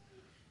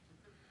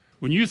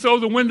 when you throw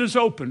the windows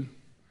open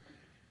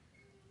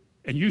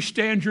and you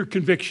stand your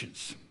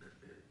convictions,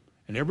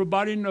 and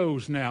everybody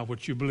knows now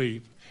what you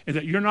believe, and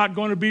that you're not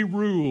going to be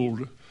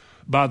ruled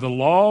by the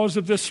laws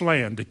of this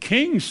land. The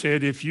king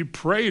said if you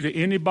pray to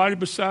anybody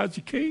besides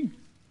the king,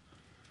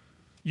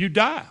 you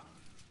die.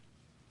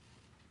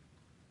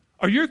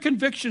 Are your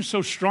convictions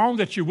so strong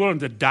that you're willing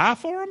to die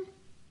for them?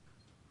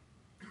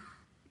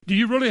 Do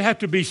you really have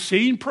to be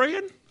seen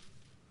praying?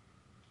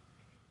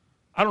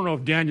 I don't know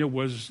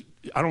if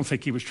I don't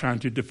think he was trying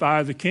to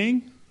defy the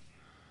king,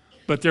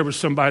 but there was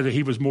somebody that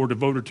he was more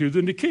devoted to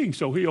than the king.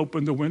 So he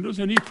opened the windows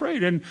and he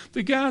prayed, and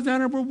the guys down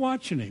there were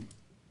watching him.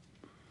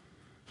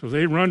 So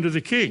they run to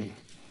the king.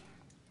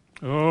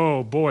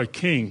 Oh, boy,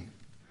 king.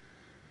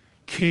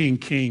 King,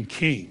 king,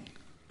 king.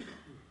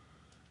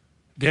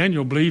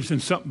 Daniel believes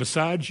in something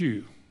besides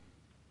you.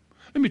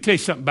 Let me tell you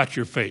something about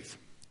your faith.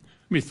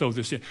 Let me throw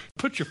this in.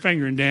 Put your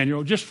finger in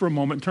Daniel just for a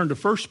moment. Turn to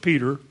 1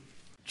 Peter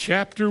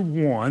chapter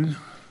 1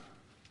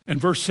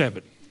 and verse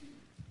 7.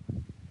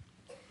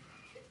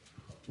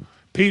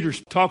 Peter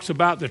talks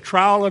about the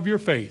trial of your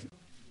faith.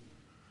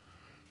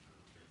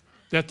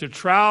 That the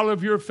trial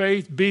of your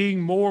faith being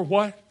more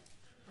what?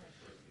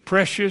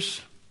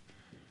 Precious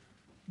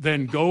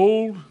than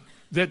gold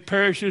that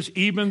perishes,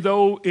 even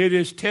though it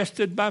is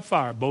tested by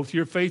fire, both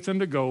your faith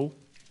and the gold.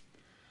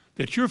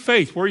 That your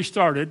faith, where he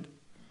started,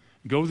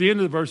 go to the end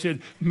of the verse,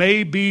 said,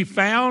 may be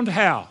found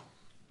how?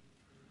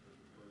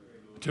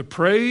 to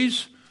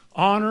praise,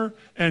 honor,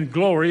 and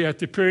glory at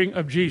the appearing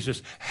of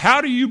Jesus.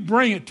 How do you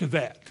bring it to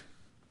that?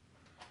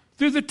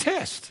 Through the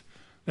test.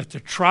 That the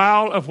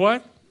trial of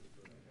what?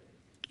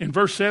 In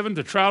verse 7,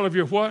 the trial of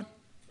your what?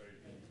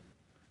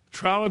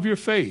 Trial of your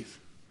faith.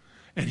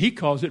 And he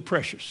calls it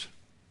precious.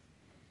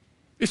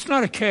 It's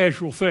not a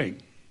casual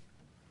thing.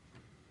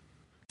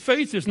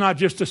 Faith is not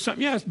just a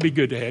something. Yeah, it's be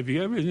good to have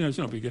you. It's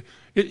not be good.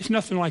 It's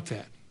nothing like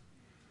that.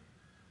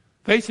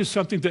 Faith is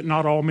something that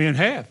not all men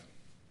have.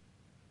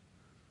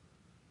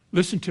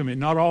 Listen to me.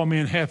 Not all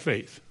men have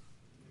faith.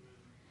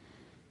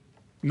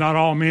 Not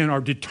all men are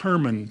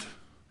determined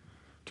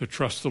to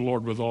trust the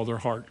Lord with all their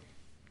heart.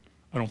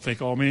 I don't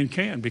think all men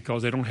can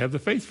because they don't have the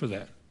faith for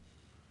that.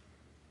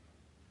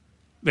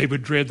 They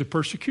would dread the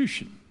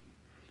persecution.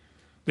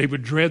 They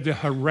would dread the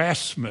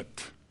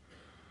harassment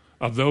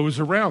of those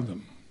around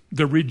them.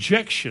 The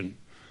rejection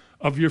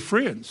of your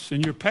friends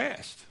in your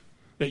past.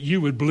 That you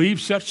would believe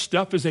such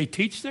stuff as they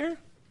teach there?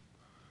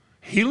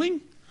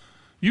 Healing?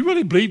 You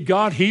really believe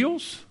God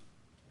heals?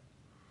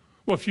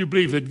 Well, if you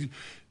believe that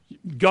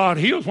God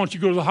heals, why don't you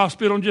go to the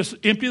hospital and just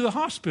empty the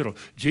hospital?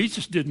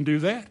 Jesus didn't do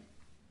that.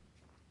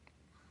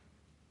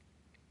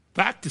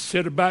 Fact is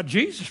said about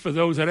Jesus for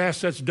those that ask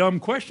such dumb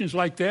questions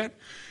like that.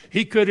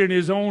 He could in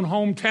his own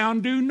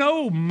hometown do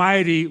no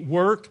mighty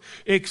work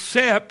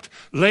except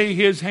lay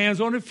his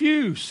hands on a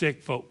few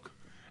sick folk.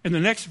 And the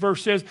next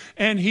verse says,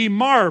 and he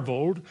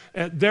marveled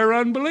at their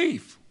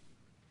unbelief.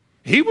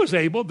 He was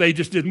able, they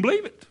just didn't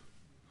believe it.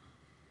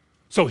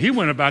 So he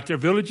went about their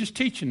villages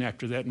teaching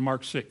after that in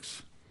Mark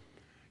 6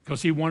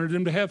 because he wanted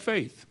them to have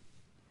faith.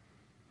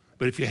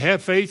 But if you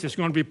have faith, it's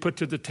going to be put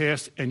to the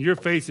test, and your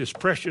faith is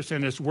precious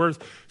and it's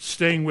worth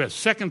staying with.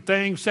 Second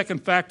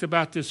fact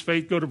about this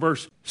faith, go to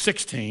verse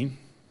 16.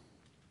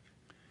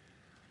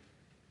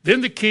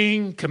 Then the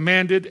king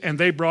commanded, and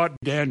they brought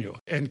Daniel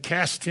and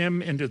cast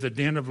him into the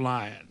den of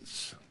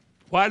lions.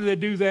 Why did they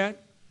do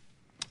that?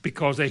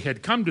 Because they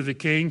had come to the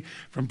king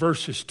from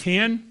verses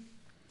 10.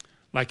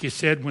 Like he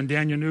said, when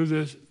Daniel knew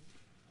the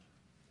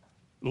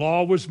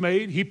law was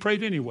made, he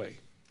prayed anyway.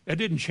 That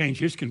didn't change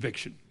his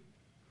conviction.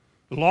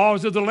 The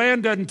laws of the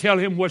land doesn't tell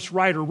him what's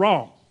right or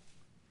wrong.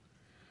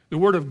 The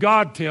word of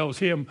God tells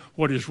him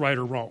what is right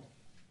or wrong.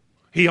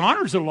 He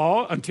honors the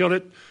law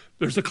until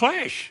there's a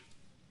clash.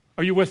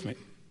 Are you with me?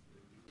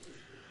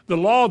 The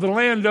law of the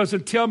land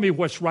doesn't tell me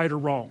what's right or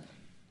wrong.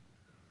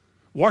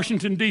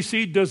 Washington,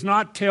 D.C. does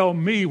not tell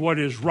me what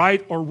is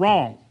right or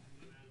wrong.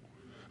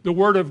 The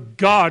word of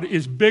God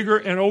is bigger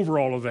and over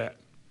all of that.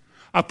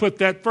 I put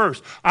that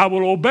first. I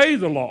will obey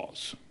the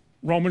laws.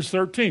 Romans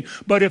 13.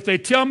 But if they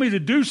tell me to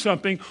do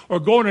something or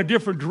go in a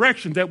different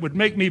direction that would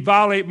make me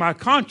violate my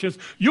conscience,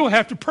 you'll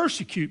have to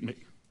persecute me,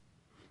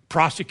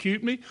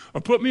 prosecute me,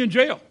 or put me in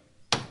jail.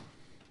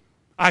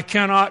 I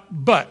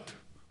cannot but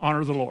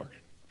honor the Lord.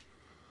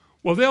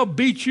 Well, they'll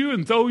beat you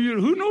and throw you.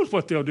 Who knows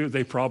what they'll do?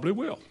 They probably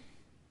will.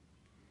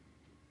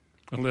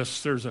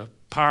 Unless there's a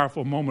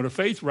powerful moment of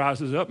faith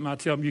rises up and I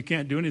tell them you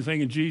can't do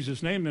anything in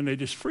Jesus' name, then they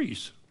just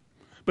freeze.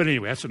 But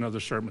anyway, that's another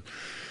sermon.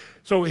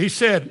 So he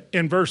said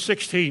in verse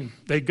 16,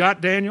 they got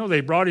Daniel,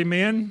 they brought him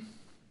in.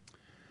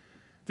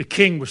 The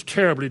king was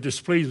terribly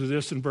displeased with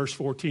this in verse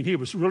 14. He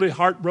was really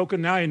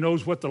heartbroken now. He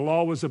knows what the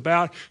law was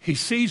about. He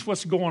sees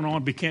what's going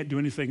on, but he can't do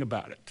anything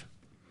about it.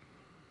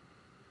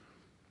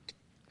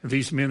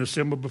 These men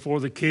assembled before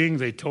the king.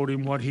 They told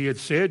him what he had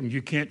said, and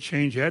you can't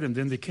change that. And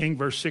then the king,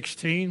 verse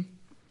 16,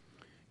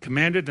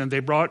 commanded, and they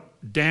brought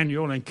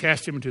Daniel and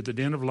cast him into the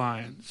den of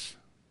lions.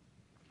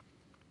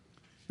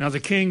 Now the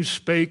king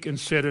spake and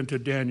said unto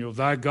Daniel,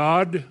 thy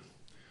God,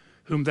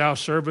 whom thou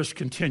servest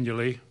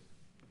continually,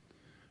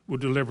 will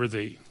deliver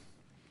thee.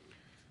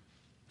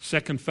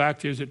 Second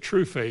fact is that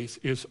true faith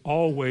is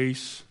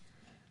always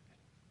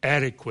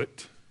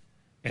adequate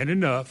and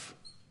enough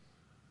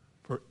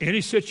for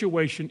any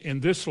situation in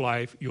this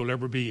life you'll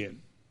ever be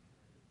in.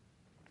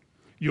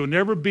 You'll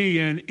never be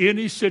in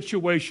any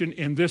situation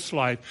in this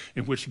life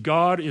in which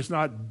God is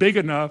not big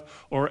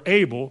enough or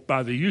able,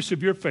 by the use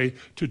of your faith,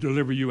 to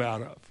deliver you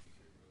out of.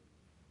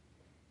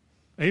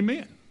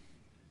 Amen.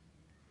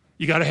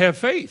 You got to have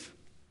faith.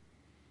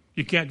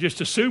 You can't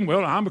just assume,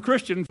 well, I'm a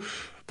Christian.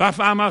 If I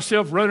find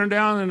myself running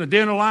down in the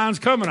den of lions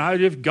coming,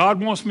 if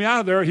God wants me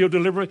out of there, he'll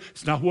deliver it.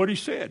 It's not what he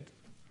said.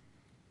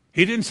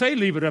 He didn't say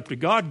leave it up to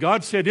God.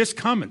 God said it's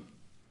coming.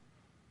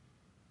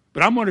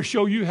 But I'm going to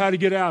show you how to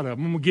get out of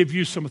them. I'm going to give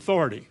you some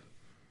authority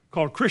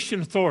called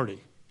Christian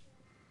authority.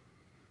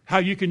 How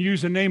you can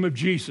use the name of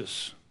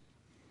Jesus.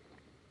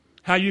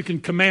 How you can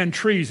command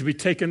trees to be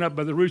taken up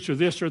by the roots or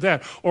this or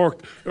that. Or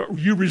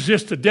you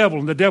resist the devil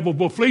and the devil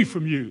will flee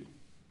from you.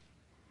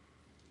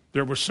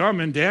 There were some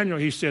in Daniel,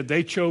 he said,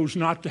 they chose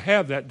not to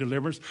have that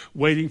deliverance,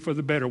 waiting for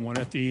the better one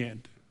at the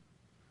end.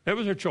 That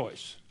was their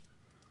choice.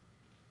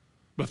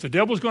 But the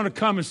devil's going to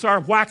come and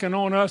start whacking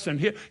on us, and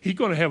he's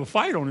going to have a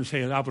fight on his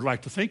hands. I would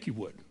like to think he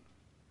would.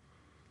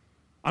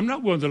 I'm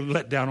not willing to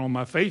let down on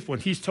my faith when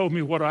he's told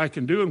me what I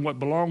can do and what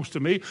belongs to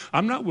me.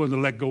 I'm not willing to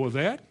let go of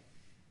that.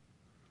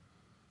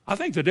 I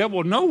think the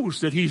devil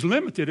knows that he's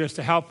limited as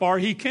to how far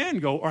he can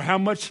go or how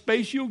much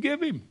space you'll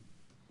give him.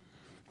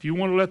 If you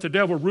want to let the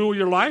devil rule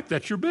your life,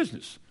 that's your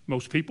business.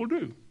 Most people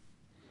do.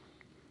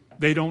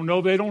 They don't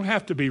know they don't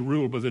have to be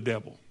ruled by the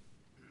devil.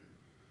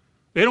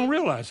 They don't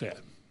realize that.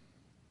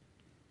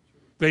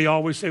 They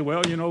always say,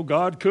 well,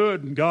 God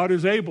could, and God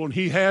is able, and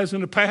he has in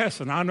the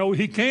past, and I know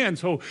he can,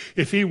 so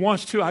if he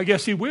wants to, I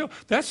guess he will.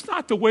 That's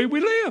not the way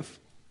we live.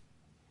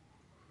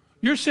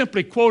 You're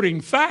simply quoting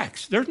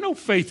facts. There's no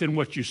faith in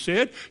what you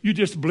said. You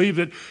just believe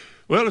that,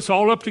 well, it's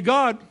all up to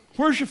God.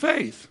 Where's your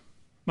faith?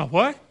 My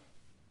what?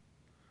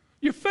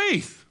 Your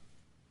faith.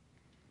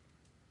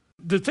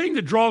 The thing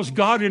that draws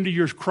God into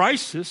your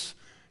crisis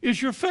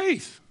is your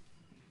faith.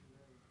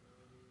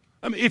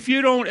 I mean, if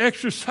you don't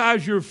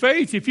exercise your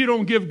faith, if you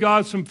don't give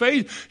God some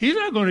faith, he's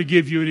not going to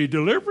give you any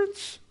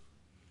deliverance.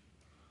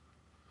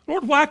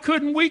 Lord, why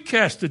couldn't we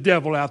cast the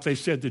devil out, they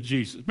said to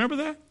Jesus. Remember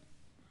that?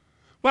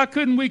 Why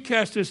couldn't we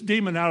cast this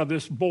demon out of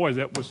this boy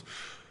that was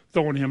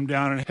throwing him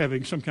down and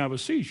having some kind of a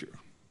seizure?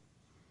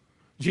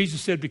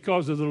 Jesus said,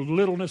 because of the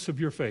littleness of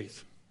your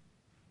faith.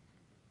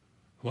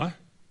 What?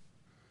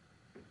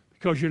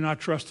 Because you're not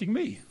trusting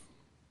me.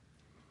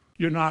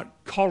 You're not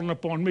calling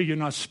upon me. You're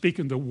not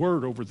speaking the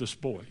word over this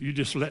boy. You're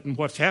just letting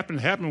what's happened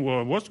happen.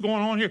 Well, what's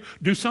going on here?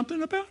 Do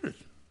something about it.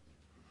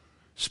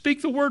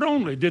 Speak the word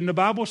only. Didn't the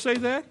Bible say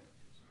that?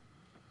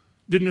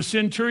 Didn't the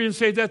centurion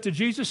say that to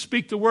Jesus?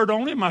 Speak the word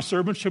only, my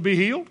servant shall be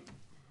healed.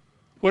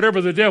 Whatever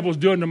the devil's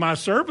doing to my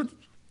servant.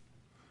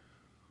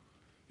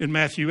 In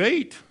Matthew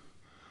 8,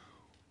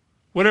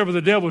 whatever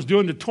the devil's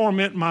doing to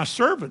torment my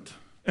servant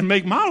and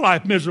make my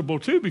life miserable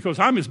too, because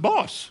I'm his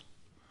boss.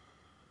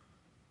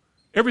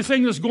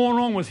 Everything that's going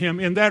on with him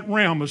in that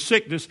realm of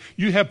sickness,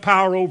 you have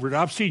power over it.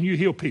 I've seen you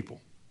heal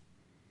people.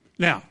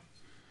 Now,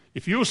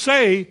 if you'll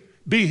say,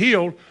 be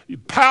healed, the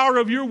power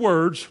of your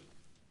words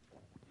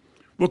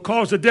will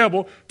cause the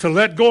devil to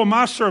let go of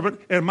my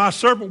servant, and my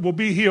servant will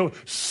be healed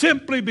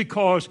simply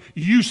because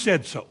you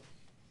said so.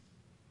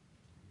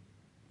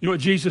 You know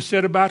what Jesus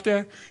said about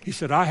that? He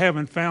said, I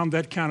haven't found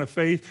that kind of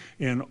faith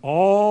in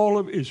all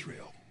of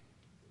Israel.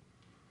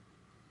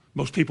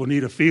 Most people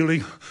need a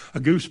feeling, a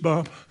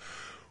goosebump,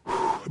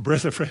 a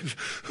breath of fresh,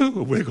 a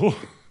wiggle.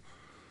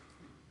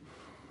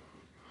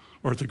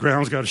 Or if the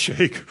ground's got to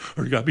shake,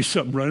 or there's got to be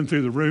something running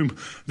through the room,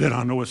 then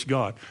I know it's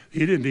God. He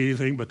didn't need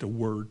anything but the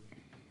word.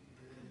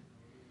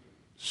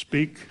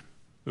 Speak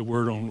the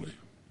word only.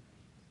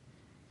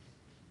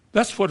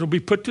 That's what will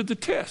be put to the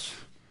test.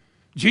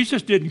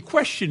 Jesus didn't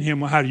question him,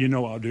 well, how do you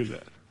know I'll do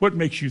that? What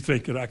makes you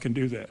think that I can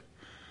do that?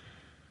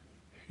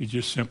 He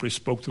just simply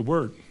spoke the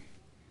word,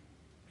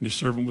 and his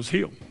servant was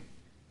healed.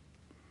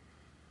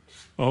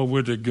 Oh,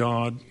 would to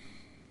God,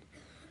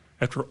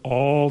 after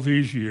all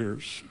these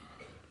years,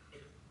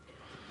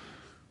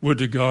 would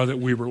to God that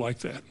we were like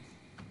that.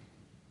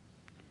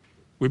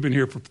 We've been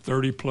here for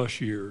 30 plus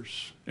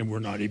years, and we're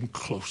not even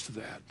close to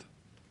that.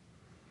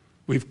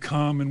 We've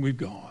come and we've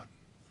gone.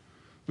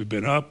 We've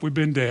been up, we've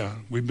been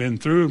down. We've been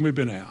through and we've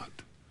been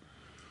out.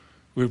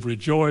 We've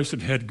rejoiced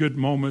and had good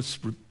moments.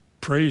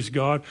 Praise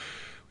God.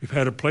 We've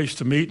had a place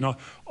to meet and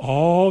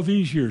all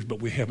these years, but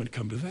we haven't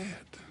come to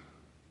that.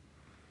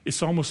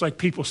 It's almost like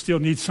people still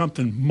need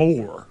something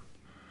more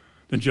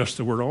than just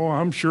the word, oh,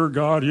 I'm sure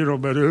God,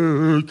 but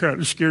it kind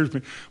of scares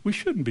me. We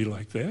shouldn't be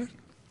like that.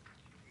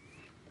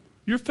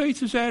 Your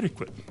faith is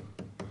adequate.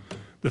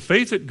 The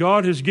faith that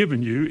God has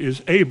given you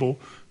is able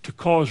to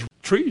cause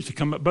trees to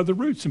come up by the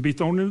roots and be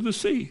thrown into the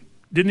sea.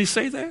 Didn't he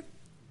say that?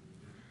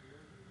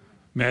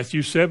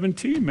 Matthew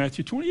 17,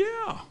 Matthew 20,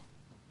 yeah.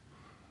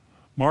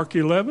 Mark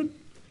 11.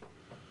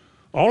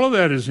 All of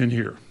that is in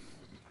here.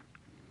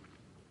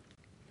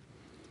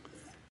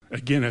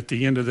 Again, at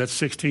the end of that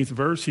 16th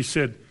verse, he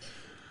said,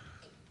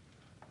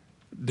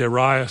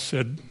 Darius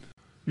said,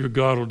 your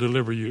God will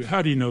deliver you.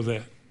 How do you know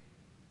that?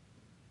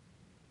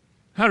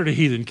 How did a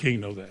heathen king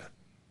know that?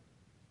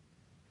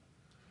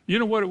 You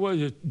know what it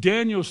was?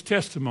 Daniel's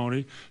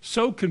testimony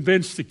so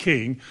convinced the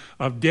king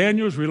of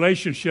Daniel's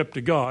relationship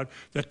to God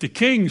that the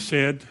king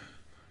said,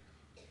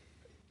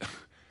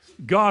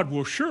 God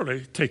will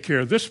surely take care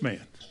of this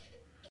man.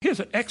 He has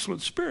an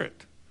excellent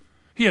spirit.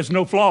 He has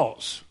no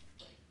flaws.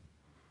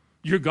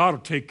 Your God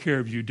will take care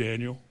of you,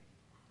 Daniel.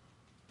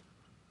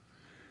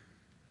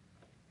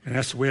 And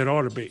that's the way it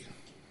ought to be.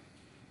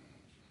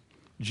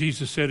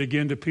 Jesus said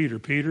again to Peter,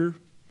 Peter,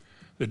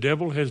 the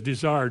devil has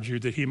desired you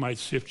that he might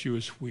sift you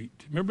as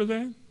wheat. Remember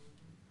that?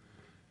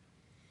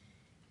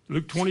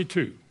 Luke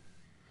 22.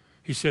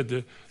 He said,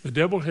 the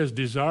devil has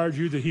desired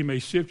you that he may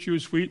sift you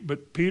as wheat.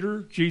 But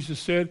Peter, Jesus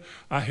said,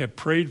 I have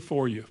prayed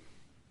for you.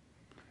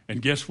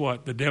 And guess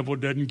what? The devil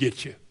doesn't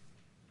get you.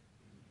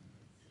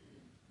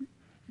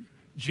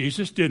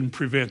 Jesus didn't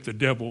prevent the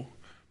devil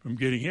from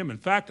getting him. In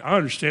fact, I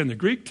understand the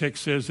Greek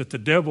text says that the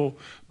devil,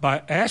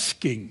 by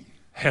asking,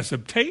 has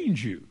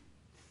obtained you.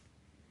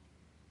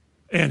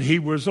 And he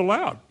was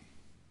allowed.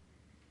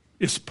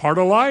 It's part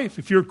of life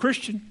if you're a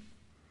Christian.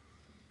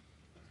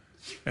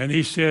 And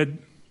he said,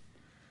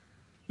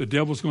 the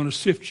devil's going to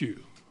sift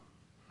you.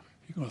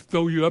 He's going to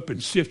throw you up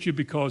and sift you,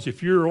 because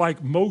if you're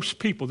like most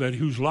people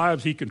whose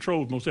lives he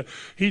controls,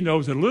 he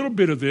knows that a little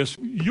bit of this,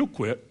 you'll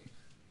quit.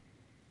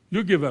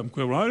 You'll give up and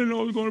quit. Well, I didn't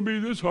know it was going to be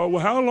this hard.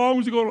 Well, how long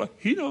is it going to?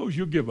 He knows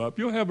you'll give up.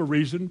 You'll have a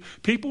reason.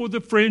 People,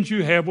 the friends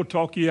you have, will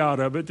talk you out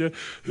of it.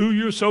 Who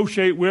you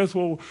associate with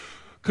will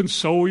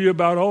console you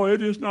about, oh,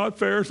 it is not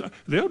fair.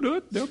 They'll do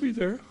it. They'll be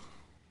there.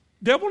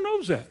 Devil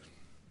knows that.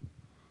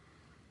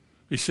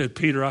 He said,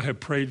 Peter, I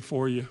have prayed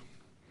for you.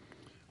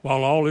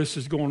 While all this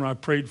is going on, I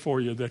prayed for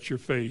you that your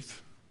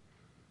faith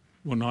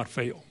will not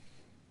fail.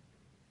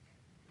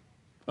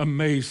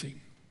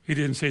 Amazing. He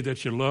didn't say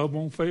that your love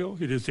won't fail.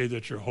 He didn't say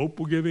that your hope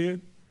will give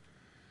in.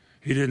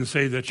 He didn't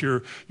say that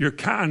your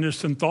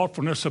kindness and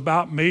thoughtfulness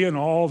about me and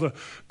all the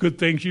good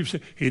things you've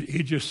said.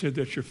 He just said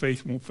that your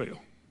faith won't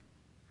fail.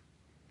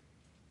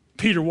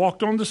 Peter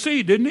walked on the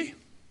sea, didn't he?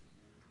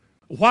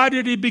 Why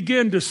did he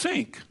begin to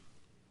sink?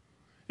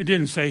 It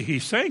didn't say he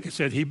sank. It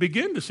said he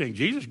began to sink.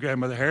 Jesus grabbed him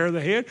by the hair of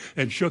the head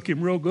and shook him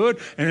real good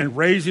and then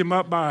raised him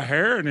up by a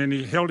hair and then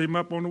he held him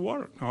up on the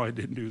water. No, he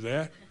didn't do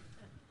that.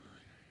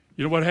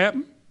 You know what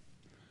happened?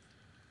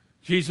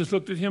 Jesus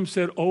looked at him and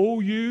said, "O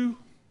you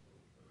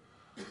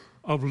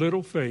of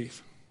little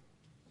faith.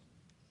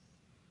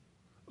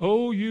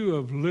 O you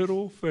of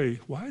little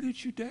faith. Why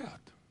did you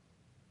doubt?"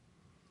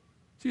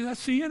 See,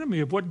 that's the enemy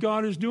of what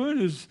God is doing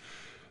is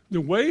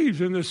the waves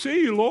in the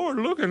sea. Lord,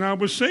 look, and I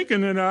was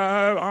sinking and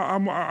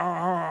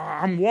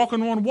I'm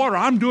walking on water.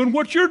 I'm doing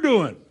what you're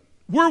doing.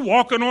 We're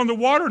walking on the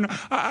water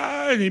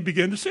and he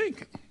began to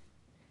sink.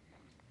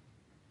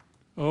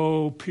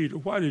 Oh, Peter,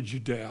 why did you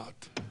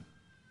doubt?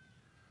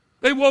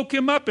 They woke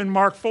him up in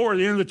Mark 4, at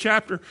the end of the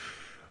chapter.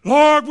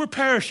 Lord, we're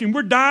perishing.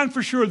 We're dying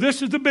for sure.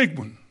 This is the big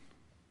one.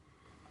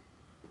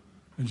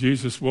 And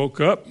Jesus woke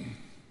up.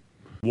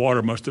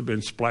 Water must have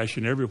been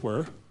splashing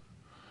everywhere.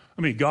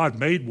 I mean, God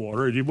made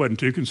water, and he wasn't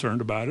too concerned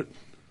about it.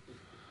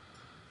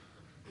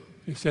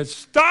 He said,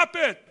 "Stop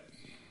it!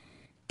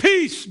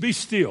 Peace, be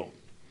still."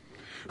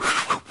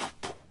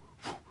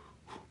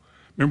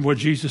 Remember what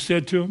Jesus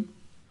said to him?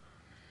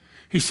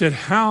 He said,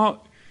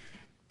 "How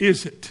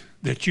is it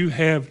that you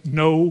have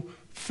no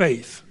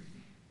faith?"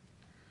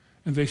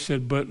 And they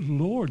said, "But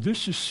Lord,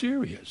 this is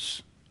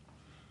serious.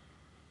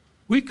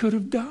 We could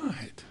have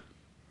died.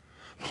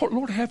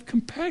 Lord, have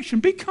compassion.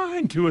 Be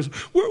kind to us.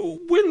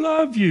 We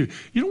love you."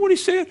 You know what he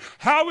said?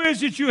 "How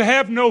is it you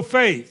have no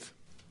faith?"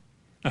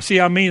 Now see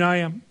how mean I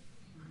am?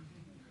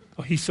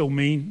 Oh, he's so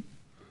mean.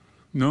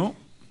 No.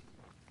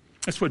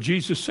 That's what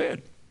Jesus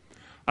said.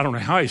 I don't know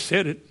how he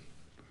said it.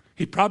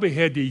 He probably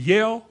had to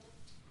yell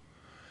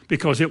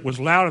because it was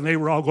loud and they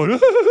were all going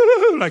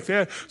like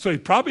that. So he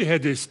probably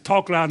had to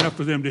talk loud enough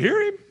for them to hear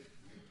him.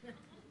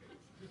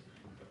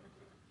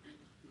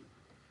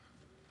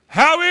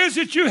 How is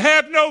it you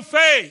have no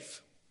faith?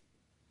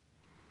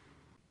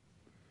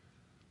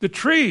 The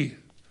tree,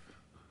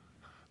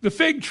 the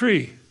fig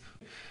tree,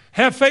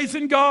 have faith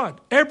in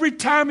God. Every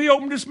time he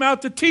opened his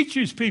mouth to teach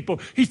his people,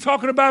 he's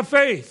talking about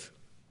faith.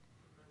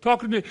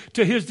 Talking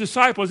to his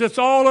disciples, it's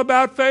all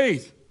about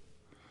faith.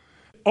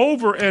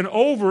 Over and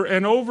over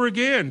and over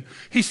again.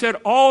 He said,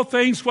 all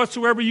things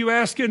whatsoever you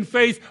ask in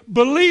faith,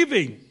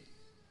 believing,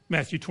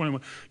 Matthew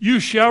 21, you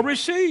shall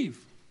receive.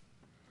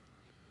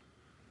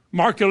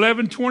 Mark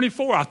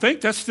 11:24. I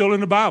think that's still in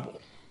the Bible.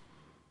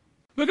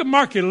 Look at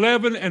Mark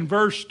 11 and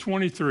verse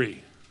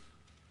 23.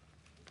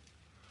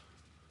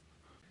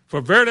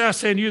 For verily I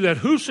say unto you that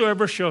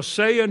whosoever shall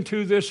say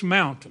unto this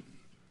mountain,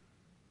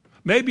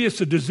 maybe it's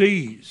a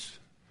disease,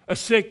 a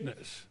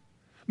sickness,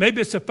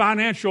 maybe it's a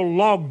financial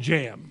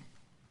logjam,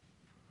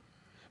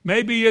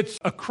 maybe it's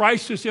a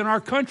crisis in our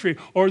country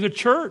or the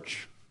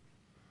church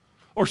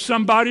or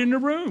somebody in the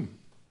room.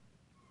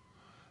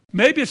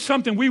 Maybe it's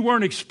something we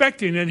weren't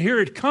expecting, and here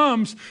it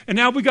comes, and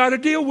now we got to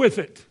deal with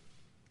it.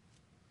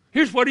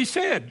 Here's what he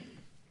said.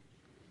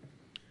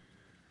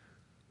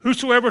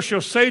 Whosoever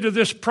shall say to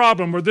this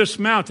problem or this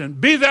mountain,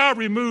 be thou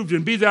removed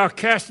and be thou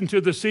cast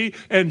into the sea,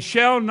 and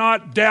shall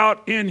not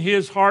doubt in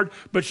his heart,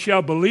 but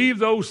shall believe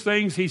those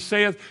things he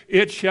saith,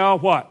 it shall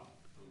what?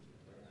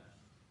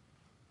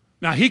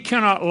 Now, he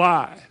cannot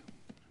lie.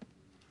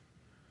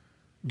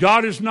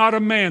 God is not a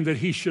man that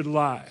he should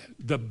lie.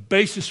 The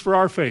basis for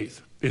our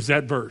faith is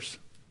that verse.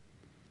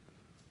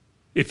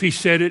 If he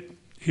said it,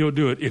 he'll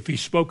do it. If he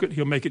spoke it,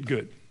 he'll make it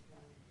good.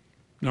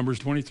 Numbers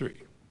 23.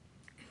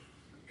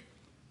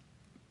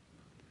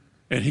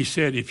 And he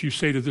said, if you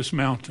say to this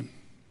mountain,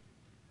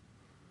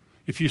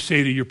 if you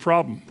say to your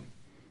problem,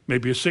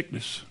 maybe a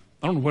sickness,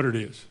 I don't know what it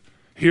is.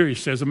 Here he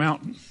says a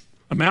mountain.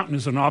 A mountain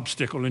is an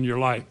obstacle in your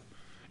life.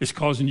 It's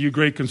causing you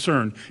great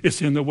concern.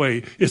 It's in the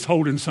way. It's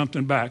holding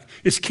something back.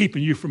 It's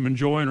keeping you from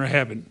enjoying or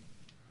having.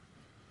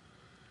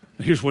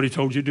 And here's what he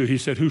told you to do. He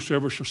said,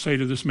 whosoever shall say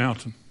to this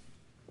mountain,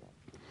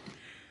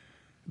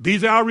 be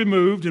thou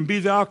removed and be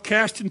thou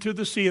cast into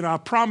the sea. And I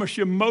promise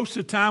you, most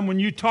of the time when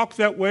you talk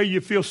that way,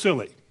 you feel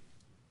silly.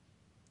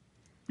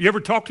 You ever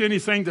talk to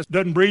anything that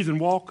doesn't breathe and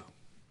walk?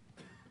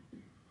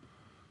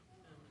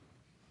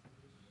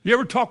 You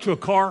ever talk to a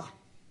car?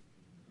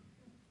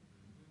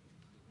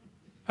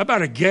 How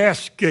about a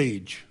gas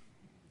gauge?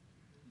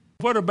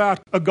 What about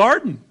a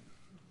garden?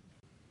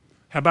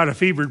 How about a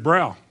fevered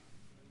brow?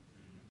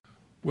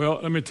 Well,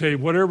 let me tell you,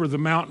 whatever the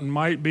mountain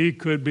might be,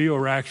 could be,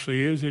 or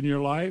actually is in your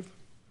life,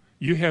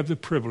 you have the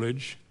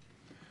privilege,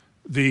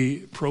 the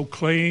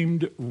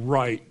proclaimed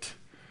right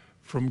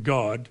from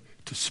God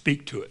to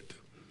speak to it.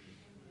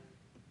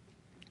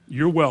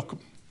 You're welcome.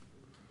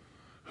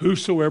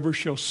 Whosoever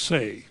shall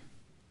say,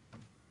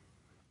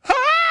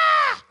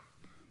 "Ah!"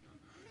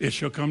 it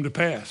shall come to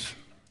pass.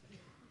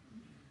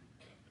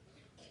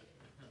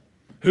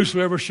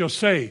 Whosoever shall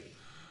say,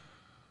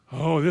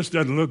 "Oh, this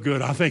doesn't look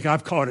good. I think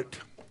I've caught it."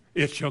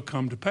 It shall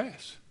come to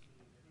pass.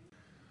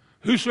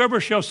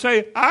 Whosoever shall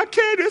say, "I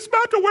can't, it's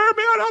about to wear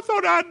me out. I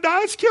thought I'd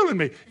die, it's killing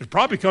me." It'll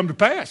probably come to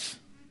pass.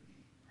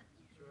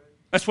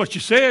 That's what you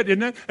said,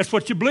 isn't it? That's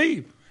what you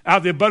believe. Out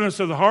of the abundance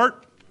of the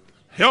heart,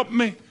 help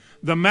me.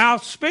 The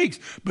mouth speaks.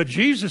 But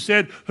Jesus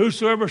said,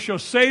 whosoever shall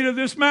say to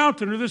this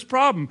mountain or this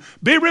problem,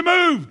 be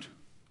removed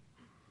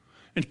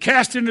and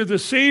cast into the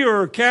sea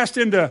or cast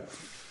into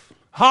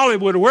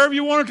Hollywood or wherever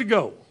you want it to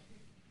go.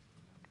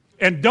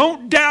 And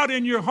don't doubt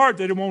in your heart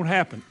that it won't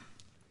happen.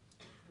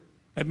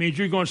 That means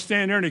you're going to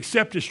stand there and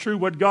accept as true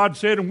what God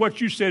said and what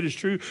you said is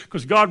true,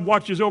 because God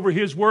watches over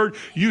his word.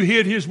 You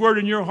hid his word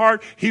in your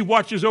heart. He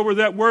watches over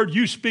that word.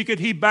 You speak it.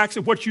 He backs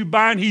it. What you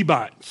bind, he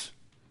binds.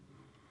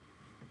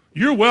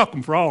 You're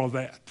welcome for all of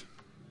that.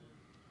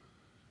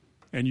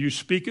 And you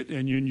speak it,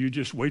 and you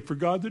just wait for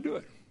God to do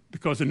it.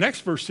 Because the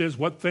next verse says,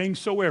 what things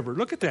soever.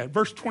 Look at that,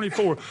 verse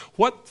 24.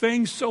 What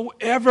things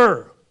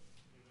soever.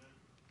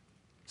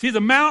 See,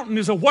 the mountain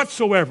is a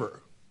whatsoever.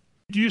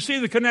 Do you see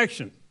the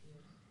connection?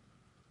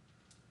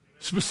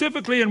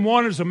 Specifically in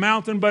one is a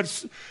mountain, but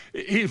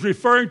he's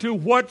referring to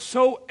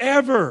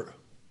whatsoever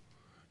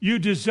you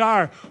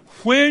desire.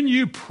 When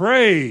you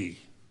pray,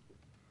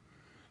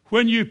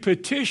 when you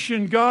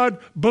petition God,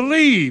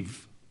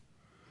 believe.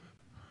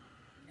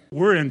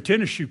 We're in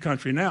tennis shoe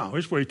country now.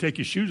 This is where you take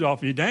your shoes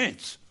off and you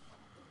dance.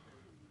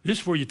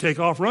 This is where you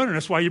take off running.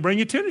 That's why you bring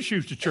your tennis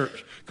shoes to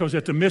church. Because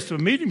at the midst of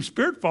a meeting,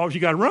 Spirit falls,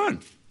 you got to run.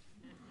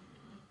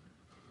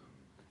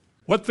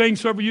 What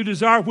things soever you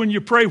desire when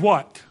you pray,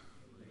 what?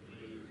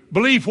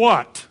 Believe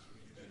what?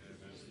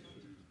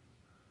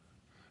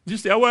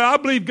 Just, well, I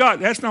believe God.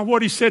 That's not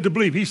what he said to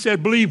believe. He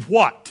said, believe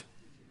what?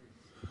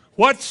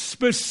 What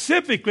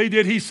specifically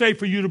did he say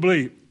for you to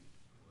believe?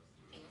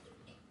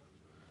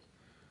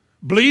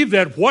 Believe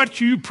that what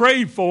you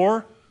prayed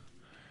for,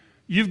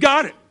 you've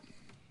got it.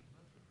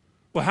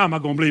 Well, how am I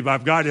going to believe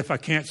I've got it if I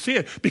can't see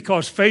it?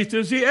 Because faith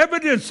is the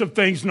evidence of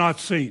things not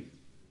seen.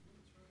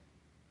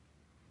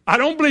 I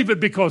don't believe it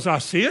because I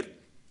see it.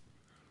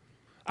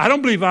 I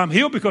don't believe I'm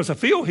healed because I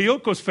feel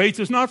healed, because faith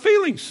is not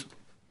feelings.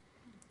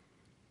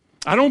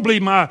 I don't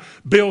believe my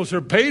bills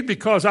are paid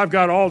because I've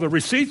got all the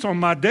receipts on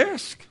my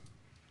desk.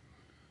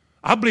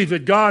 I believe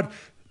that God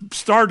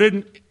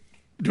started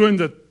doing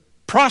the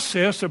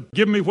process of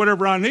giving me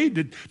whatever I need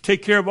to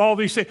take care of all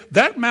these things.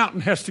 That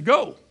mountain has to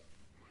go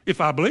if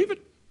I believe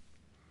it.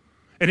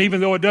 And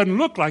even though it doesn't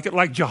look like it,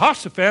 like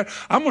Jehoshaphat,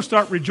 I'm going to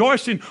start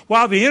rejoicing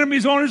while the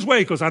enemy's on his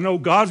way, because I know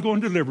God's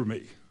going to deliver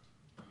me.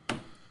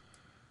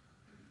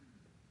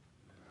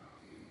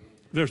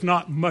 There's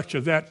not much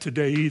of that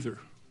today either.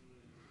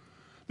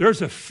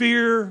 There's a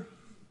fear.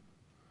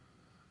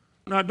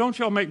 Now, don't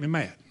y'all make me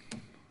mad.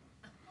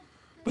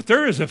 But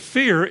there is a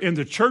fear in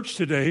the church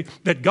today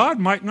that God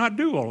might not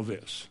do all of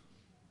this.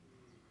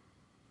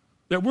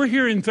 That we're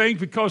hearing things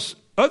because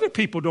other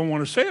people don't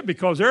want to say it,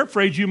 because they're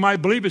afraid you might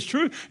believe it's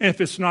true. And if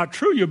it's not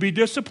true, you'll be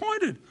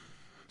disappointed.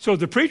 So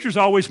the preachers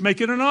always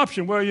make it an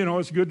option. Well,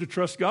 it's good to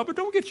trust God, but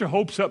don't get your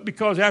hopes up,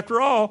 because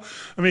after all,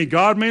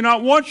 God may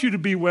not want you to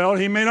be well.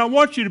 He may not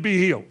want you to be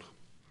healed.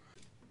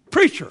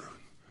 Preacher,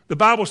 the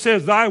Bible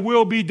says, thy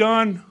will be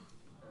done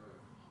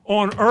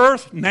on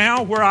earth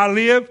now where I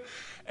live,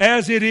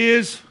 as it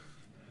is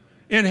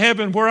in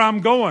heaven where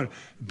I'm going.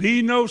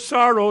 Be no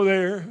sorrow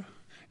there.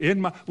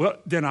 Well,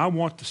 then I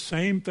want the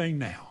same thing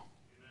now.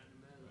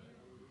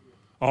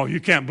 Oh, you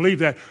can't believe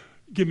that.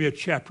 Give me a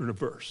chapter and a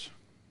verse.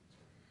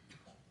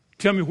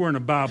 Tell me where in the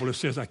Bible it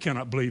says I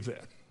cannot believe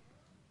that.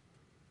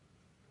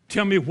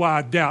 Tell me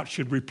why doubt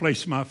should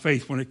replace my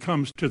faith when it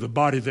comes to the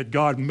body that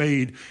God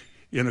made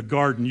in a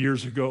garden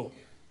years ago.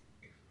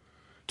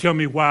 Tell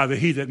me why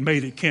he that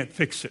made it can't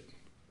fix it.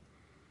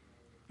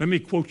 Let me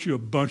quote you a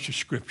bunch of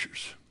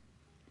scriptures.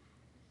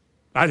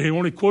 I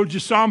only quoted you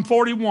Psalm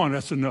 41.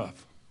 That's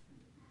enough.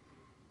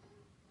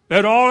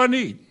 That's all I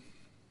need.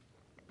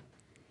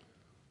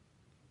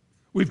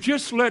 We've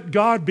just let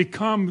God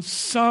become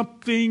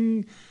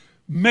something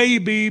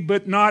maybe,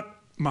 but not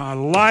my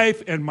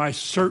life and my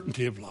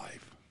certainty of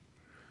life.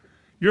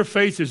 Your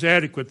faith is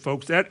adequate,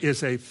 folks. That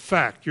is a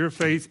fact. Your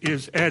faith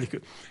is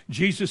adequate.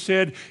 Jesus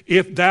said,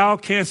 if thou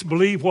canst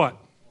believe what?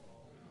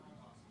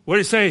 What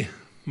did he say,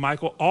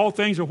 Michael? All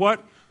things are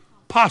what?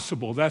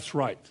 Possible. That's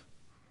right.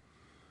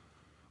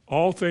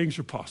 All things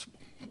are possible.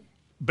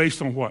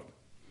 Based on what?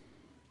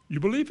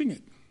 You believing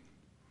it.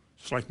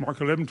 It's like Mark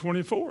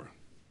 11:24.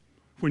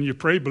 When you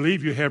pray,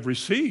 believe you have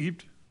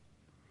received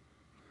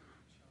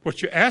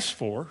what you ask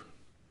for,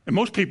 And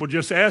most people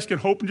just ask and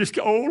hope and just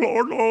go, oh,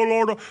 Lord, oh,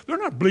 Lord. Oh. They're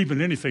not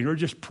believing anything. They're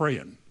just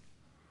praying.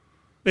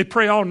 They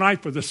pray all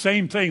night for the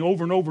same thing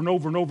over and over and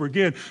over and over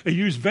again. They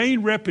use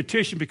vain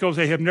repetition because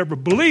they have never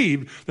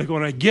believed they're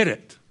going to get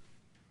it.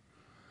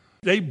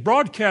 They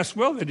broadcast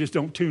well, they just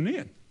don't tune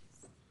in.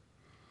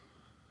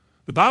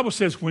 The Bible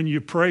says when you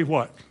pray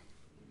what?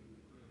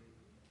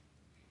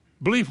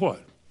 Believe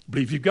what?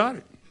 Believe you've got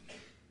it.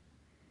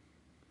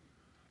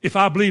 If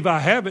I believe I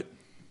have it,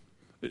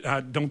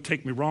 don't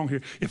take me wrong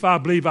here. If I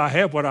believe I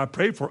have what I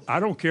prayed for, I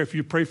don't care if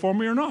you pray for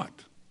me or not.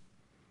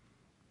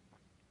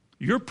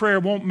 Your prayer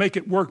won't make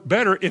it work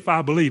better if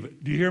I believe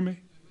it. Do you hear me?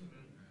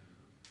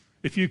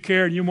 If you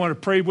care and you want to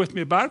pray with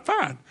me about it,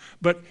 fine.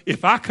 But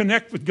if I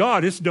connect with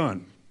God, it's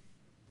done.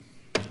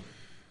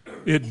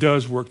 It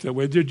does work that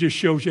way. It just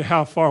shows you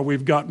how far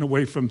we've gotten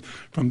away from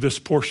this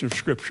portion of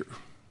Scripture,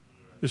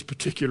 this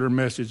particular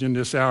message in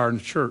this hour in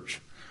the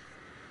church.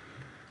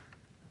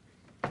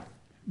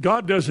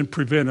 God doesn't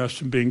prevent us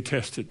from being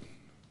tested.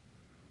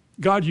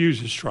 God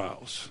uses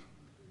trials.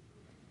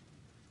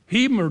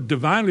 He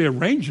divinely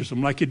arranges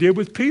them like he did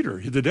with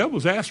Peter. The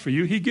devil's asked for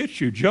you, he gets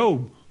you.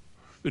 Job,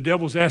 the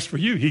devil's asked for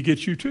you, he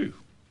gets you too.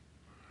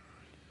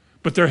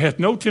 But there hath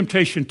no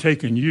temptation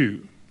taken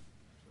you,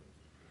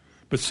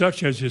 but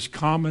such as is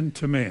common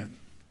to man.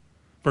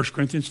 1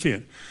 Corinthians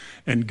 10.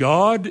 And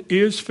God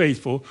is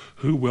faithful,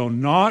 who will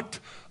not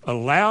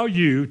allow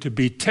you to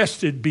be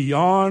tested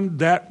beyond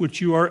that which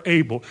you are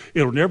able.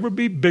 It'll never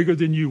be bigger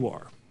than you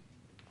are.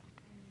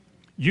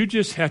 You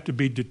just have to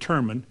be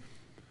determined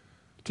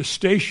to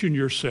station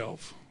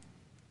yourself.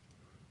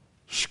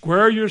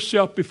 Square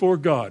yourself before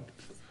God.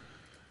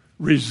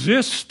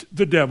 Resist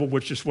the devil,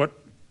 which is what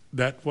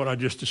I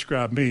just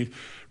described means.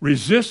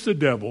 Resist the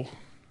devil,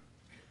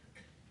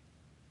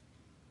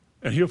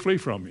 and he'll flee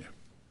from you.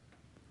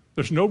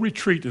 There's no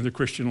retreat in the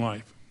Christian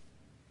life.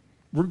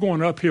 We're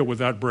going uphill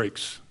without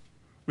brakes.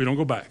 We don't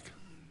go back.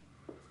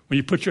 When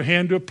you put your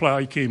hand to a plow,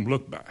 you can't even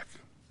look back.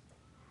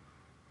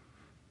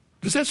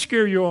 Does that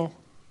scare you all?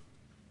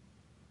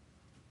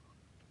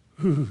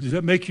 Does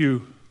that make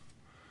you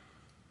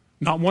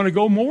not want to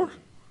go more?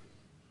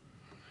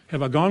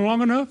 Have I gone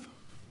long enough?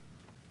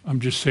 I'm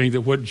just saying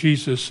that what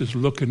Jesus is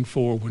looking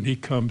for when he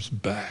comes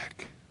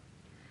back.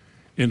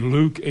 In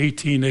Luke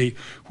 18:8,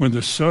 when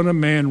the Son of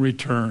Man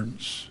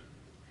returns,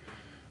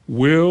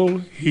 will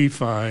he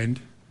find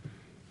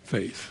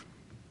faith?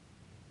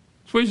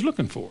 That's what he's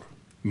looking for.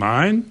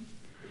 Mine,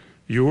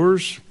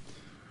 yours.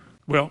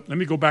 Well, let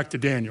me go back to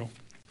Daniel.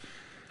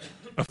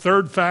 A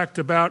third fact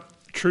about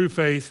true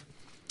faith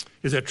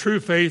is that true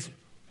faith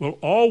will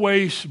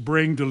always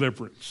bring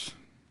deliverance.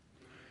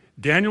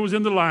 Daniel was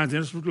in the lion's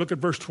den. Let's look at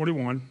verse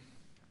 21.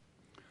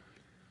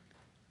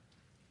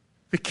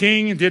 The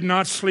king did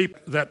not sleep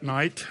that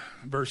night,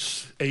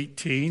 verse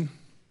 18.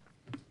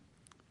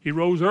 He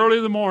rose early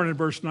in the morning,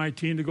 verse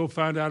 19, to go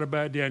find out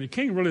about Daniel. The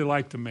king really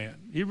liked the man.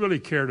 He really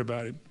cared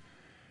about him.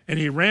 And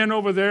he ran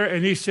over there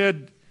and he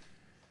said,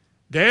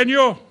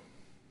 Daniel,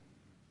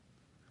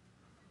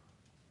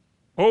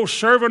 O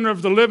servant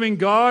of the living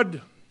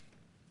God,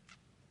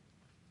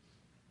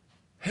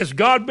 has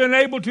God been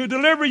able to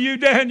deliver you,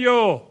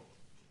 Daniel?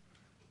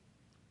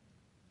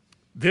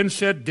 Then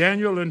said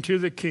Daniel unto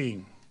the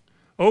king,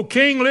 O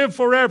king, live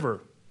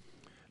forever.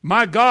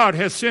 My God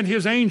has sent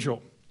his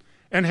angel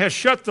and has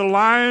shut the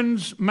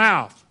lion's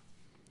mouth,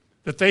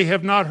 that they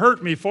have not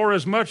hurt me, for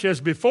as much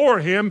as before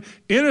him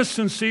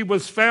innocency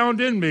was found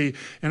in me.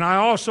 And I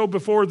also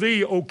before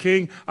thee, O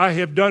king, I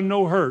have done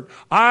no hurt.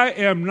 I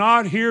am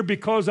not here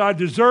because I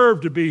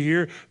deserve to be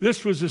here.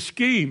 This was a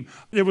scheme.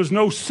 There was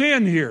no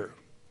sin here.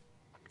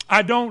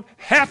 I don't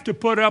have to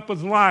put up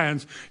with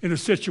lions in a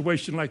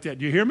situation like that.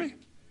 Do you hear me?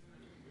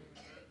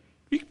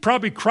 He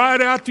probably cried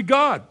out to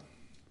God.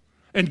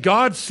 And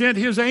God sent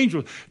his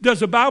angels. Does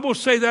the Bible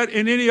say that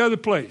in any other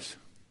place?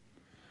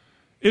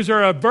 Is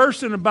there a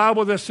verse in the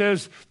Bible that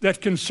says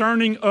that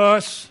concerning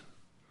us,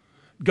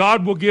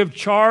 God will give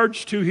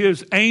charge to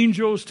his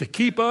angels to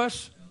keep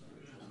us?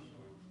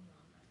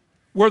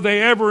 Were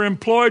they ever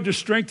employed to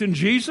strengthen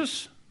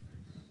Jesus?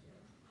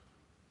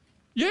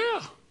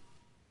 Yeah.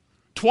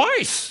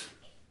 Twice.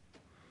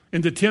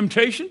 In the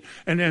temptation,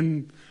 and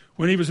then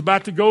when he was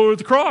about to go to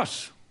the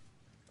cross.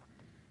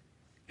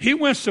 He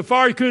went so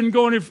far he couldn't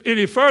go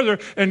any further,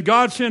 and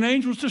God sent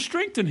angels to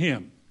strengthen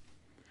him.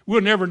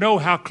 We'll never know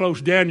how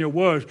close Daniel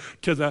was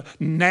to the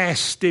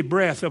nasty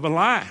breath of a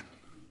lion.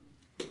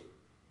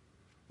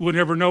 We'll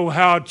never know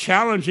how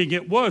challenging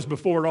it was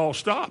before it all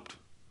stopped.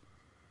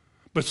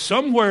 But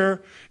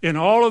somewhere in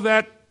all of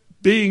that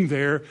being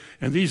there,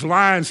 and these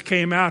lions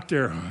came out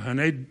there, and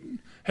they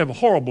have a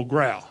horrible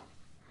growl.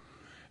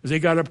 As they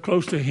got up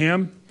close to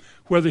him,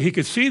 whether he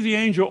could see the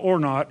angel or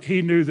not,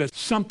 he knew that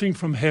something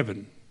from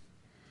heaven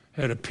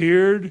had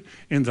appeared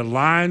in the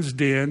lion's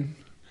den,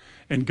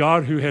 and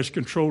God, who has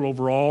control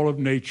over all of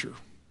nature,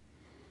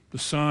 the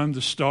sun,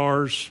 the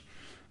stars,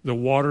 the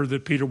water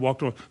that Peter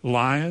walked on,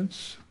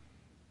 lions.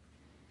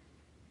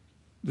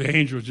 The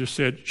angel just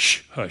said,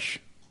 shh, hush.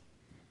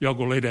 Y'all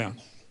go lay down.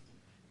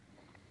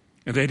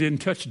 And they didn't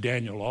touch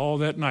Daniel all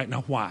that night.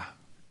 Now, why?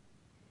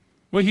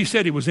 Well, he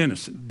said he was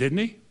innocent, didn't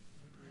he?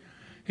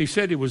 He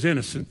said he was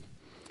innocent.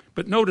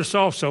 But notice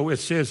also it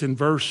says in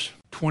verse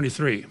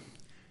 23,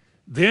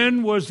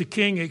 then was the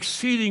king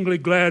exceedingly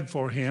glad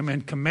for him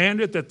and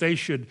commanded that they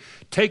should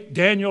take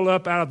Daniel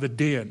up out of the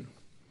den.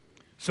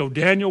 So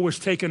Daniel was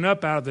taken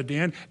up out of the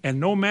den, and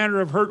no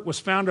manner of hurt was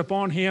found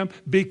upon him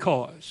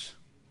because.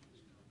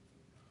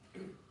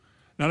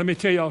 Now let me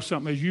tell y'all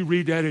something. As you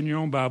read that in your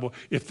own Bible,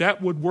 if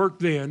that would work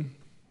then,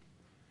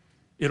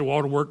 it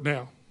ought to work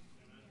now.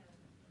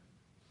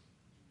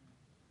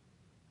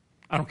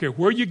 I don't care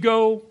where you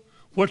go,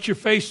 what you're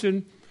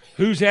facing,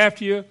 who's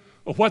after you,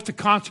 or what the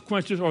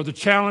consequences or the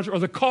challenge or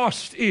the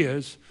cost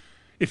is.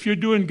 If you're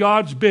doing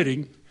God's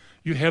bidding,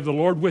 you have the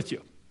Lord with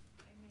you.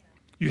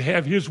 You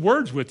have his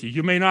words with you.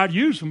 You may not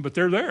use them, but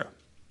they're there.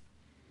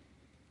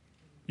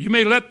 You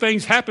may let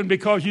things happen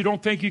because you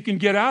don't think you can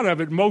get out of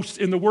it. Most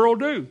in the world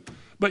do.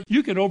 But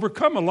you can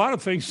overcome a lot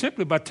of things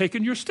simply by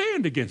taking your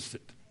stand against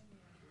it.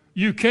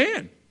 You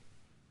can.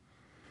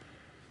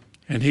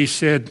 And he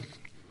said,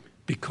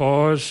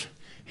 because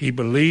he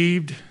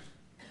believed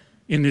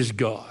in his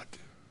God.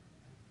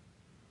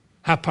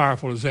 How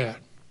powerful is that?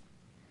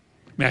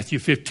 Matthew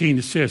 15,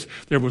 it says,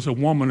 there was a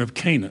woman of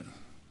Canaan.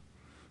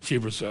 She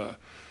was a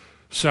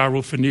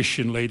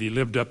Syrophoenician lady,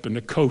 lived up in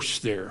the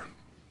coast there.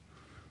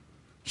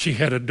 She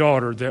had a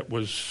daughter that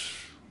was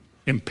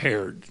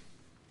impaired.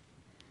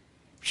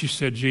 She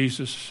said,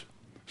 Jesus,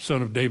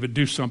 Son of David,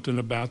 do something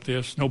about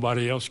this.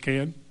 Nobody else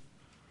can.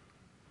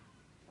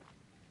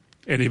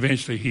 And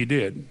eventually he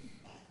did.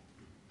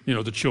 You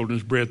know, the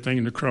children's bread thing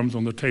and the crumbs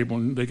on the table,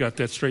 and they got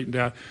that straightened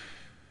out.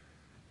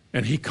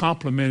 And he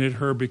complimented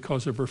her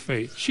because of her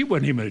faith. She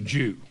wasn't even a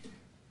Jew.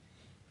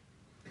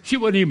 She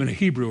wasn't even a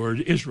Hebrew or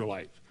an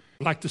Israelite.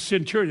 Like the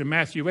centurion in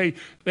Matthew 8,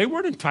 they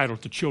weren't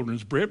entitled to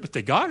children's bread, but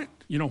they got it.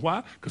 You know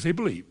why? Because they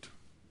believed.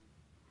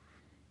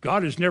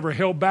 God has never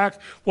held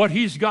back what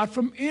he's got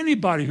from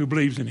anybody who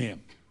believes in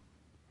him.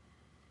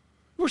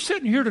 We're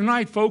sitting here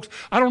tonight, folks.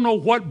 I don't know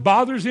what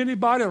bothers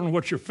anybody. I don't know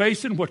what you're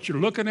facing, what you're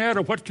looking at,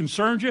 or what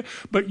concerns you,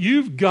 but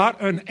you've got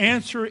an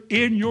answer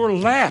in your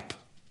lap.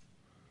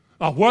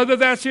 Whether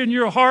that's in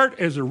your heart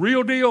as a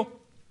real deal,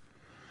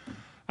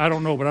 I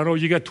don't know, but I know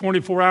you got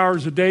 24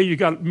 hours a day. You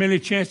got many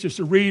chances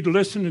to read,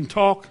 listen, and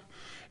talk,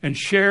 and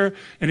share,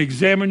 and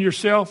examine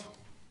yourself,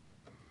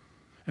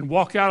 and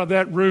walk out of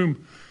that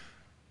room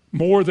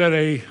more than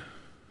a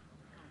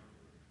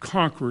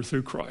conqueror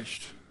through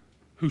Christ,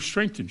 who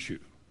strengthens you.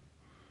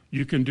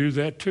 You can do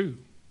that too.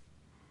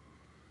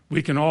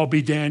 We can all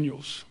be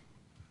Daniels.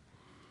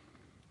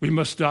 We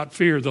must not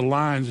fear the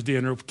lion's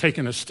den or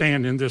taking a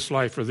stand in this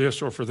life for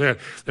this or for that,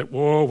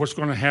 whoa, what's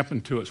going to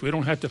happen to us? We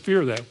don't have to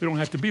fear that. We don't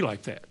have to be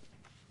like that.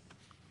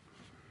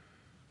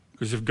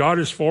 Because if God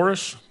is for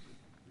us,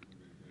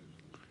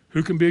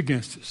 who can be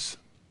against us?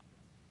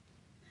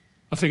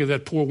 I think of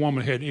that poor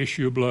woman who had an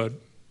issue of blood.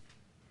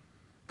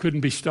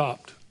 Couldn't be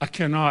stopped. I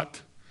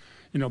cannot,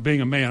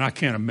 being a man, I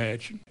can't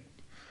imagine.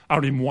 I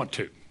don't even want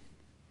to.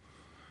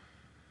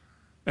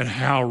 And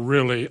how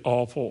really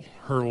awful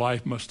her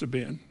life must have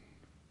been.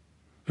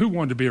 Who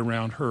wanted to be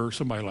around her,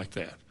 somebody like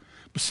that?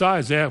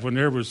 Besides that, when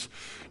there was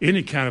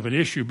any kind of an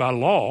issue by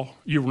law,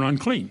 you were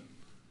unclean.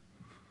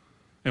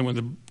 And when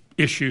the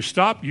issue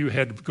stopped, you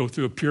had to go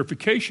through a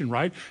purification,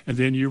 right? And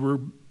then you were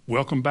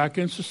welcome back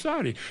in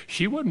society.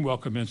 She wasn't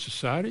welcome in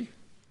society.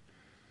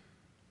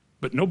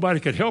 But nobody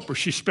could help her.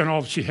 She spent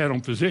all she had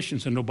on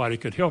physicians, and nobody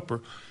could help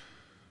her.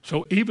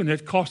 So even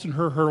it costing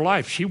her her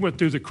life, she went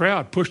through the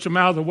crowd, pushed him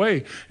out of the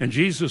way, and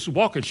Jesus was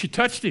walking. She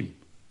touched him.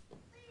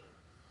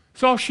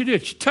 That's all she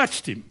did. She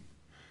touched him.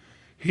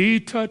 He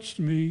touched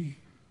me,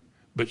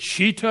 but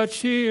she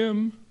touched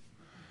him.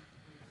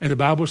 And the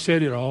Bible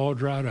said it all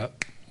dried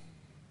up.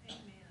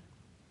 Amen.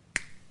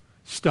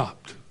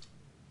 Stopped.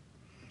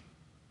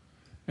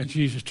 And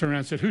Jesus turned around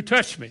and said, who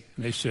touched me?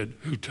 And they said,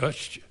 who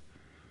touched you?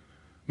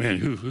 Man,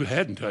 who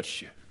hadn't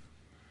touched you?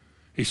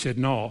 He said,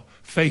 no,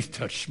 faith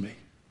touched me.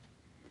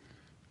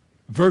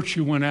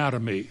 Virtue went out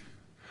of me.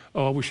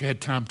 Oh, I wish I had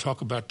time to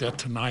talk about that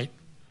tonight.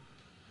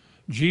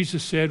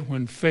 Jesus said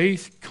when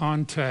faith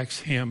contacts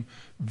him,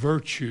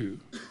 virtue,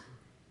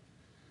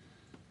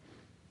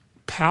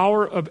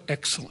 power of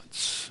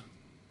excellence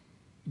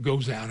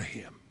goes out of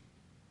him.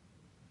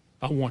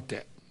 I want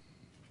that.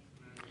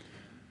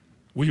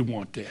 We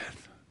want that.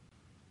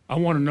 I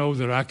want to know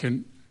that I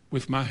can,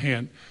 with my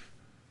hand,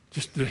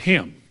 just the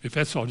hem, if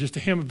that's all, just the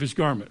hem of his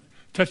garment,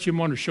 touch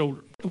him on the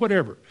shoulder,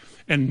 whatever,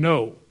 and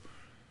know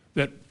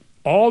that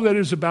all that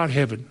is about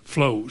heaven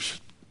flows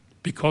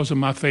because of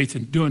my faith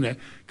in doing that,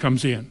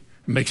 comes in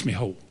and makes me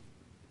whole.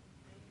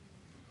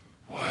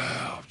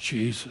 Wow,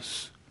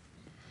 Jesus.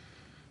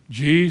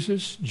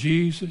 Jesus,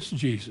 Jesus,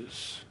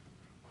 Jesus.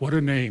 What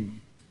a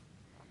name.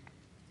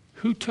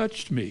 Who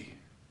touched me?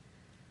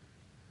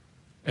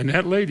 And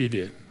that lady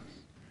did.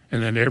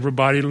 And then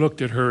everybody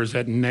looked at her as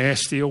that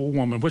nasty old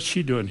woman. What's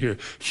she doing here?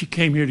 She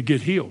came here to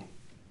get healed.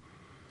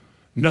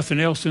 Nothing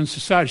else in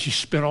society. She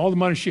spent all the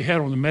money she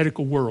had on the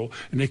medical world,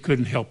 and they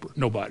couldn't help her.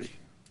 Nobody.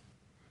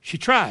 She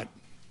tried.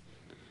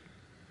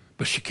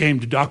 But she came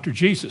to Dr.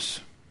 Jesus.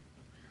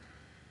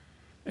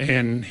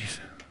 And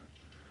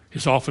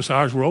his office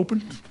hours were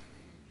open.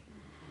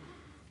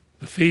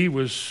 The fee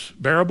was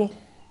bearable.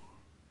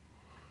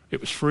 It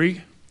was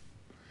free.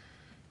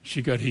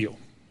 She got healed.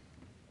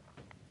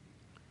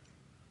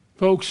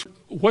 Folks,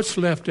 what's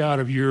left out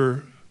of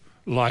your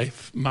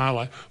life, my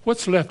life?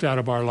 What's left out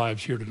of our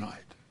lives here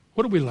tonight?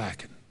 What are we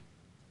lacking?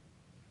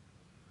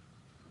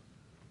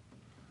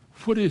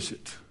 What is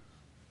it?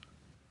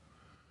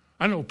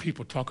 I know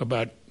people talk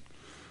about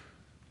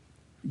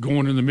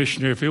going in the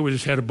missionary field. We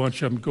just had a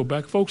bunch of them go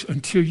back. Folks,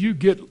 until you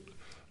get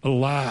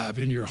alive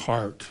in your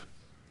heart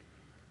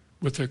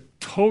with a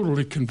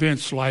totally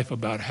convinced life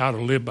about how to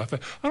live by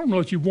faith, I don't know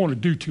if you want to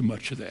do too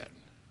much of that.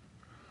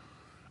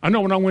 I know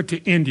when I went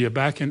to India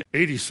back in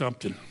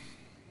 80-something,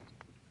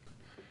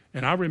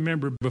 and I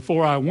remember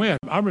before I went,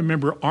 I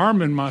remember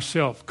arming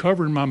myself,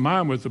 covering my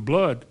mind with the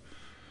blood,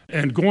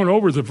 and going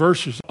over the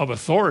verses of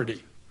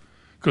authority,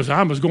 because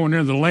I was going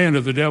into the land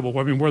of the devil,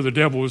 where the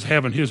devil was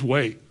having his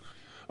way.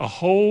 A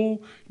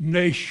whole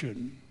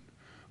nation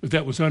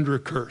that was under a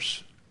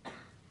curse.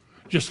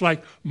 Just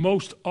like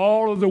most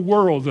all of the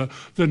world,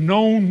 the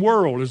known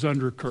world is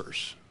under a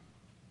curse.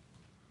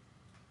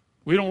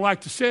 We don't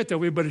like to say it that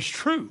way, but it's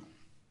true.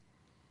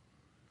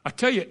 I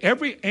tell you,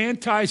 every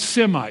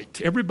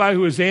anti-Semite, everybody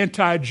who is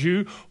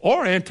anti-Jew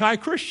or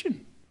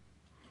anti-Christian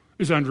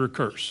is under a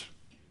curse.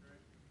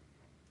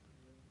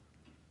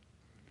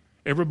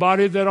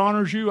 Everybody that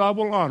honors you, I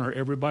will honor.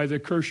 Everybody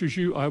that curses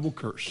you, I will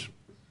curse.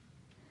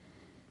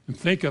 And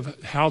think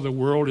of how the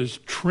world is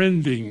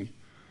trending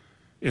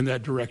in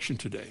that direction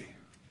today.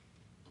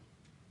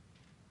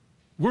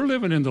 We're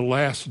living in the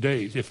last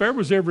days. If there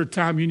was ever a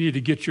time you need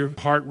to get your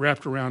heart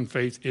wrapped around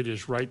faith, it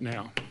is right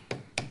now.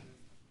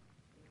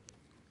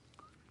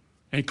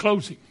 In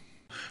closing,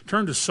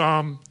 turn to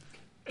Psalm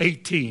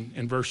 18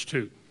 and verse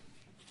 2.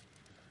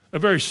 A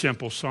very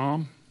simple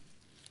psalm,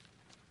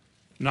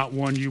 not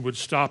one you would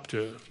stop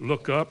to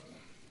look up,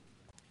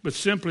 but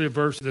simply a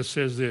verse that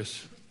says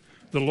this: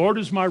 "The Lord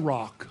is my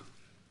rock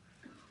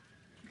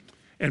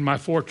and my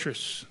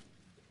fortress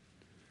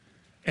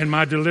and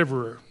my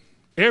deliverer.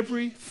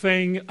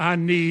 Everything I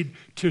need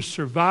to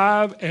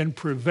survive and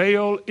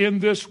prevail in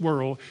this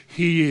world,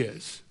 He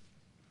is."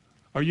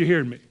 Are you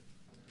hearing me?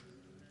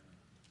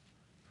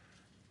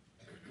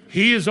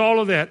 He is all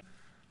of that.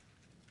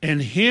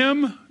 "And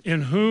Him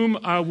in whom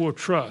I will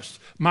trust,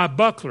 my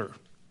buckler,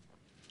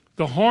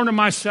 the horn of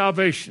my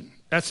salvation,"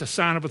 that's a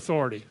sign of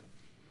authority,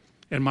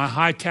 "and my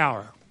high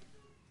tower."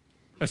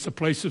 That's a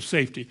place of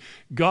safety.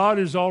 God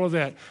is all of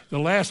that. The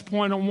last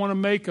point I want to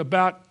make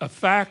about a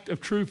fact of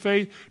true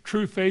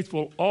faith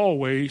will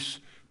always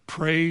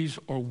praise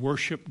or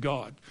worship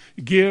God.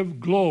 Give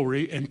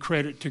glory and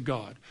credit to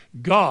God.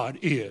 God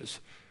is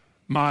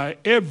my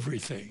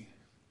everything.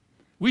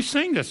 We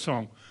sing that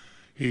song.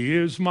 He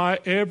is my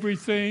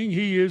everything.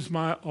 He is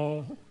my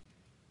all.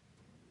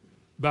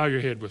 Bow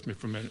your head with me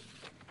for a minute.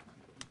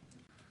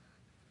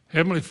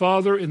 Heavenly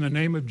Father, in the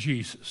name of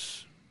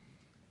Jesus,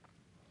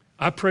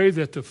 I pray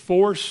that the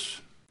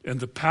force and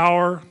the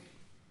power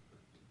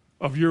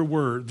of your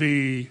word,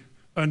 the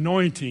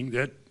anointing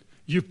that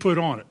you've put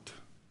on it,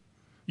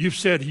 you've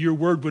said your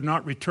word would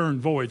not return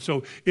void,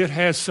 so it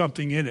has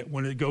something in it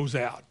when it goes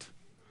out.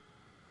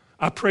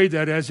 I pray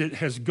that as it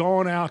has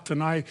gone out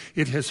tonight,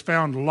 it has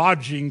found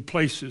lodging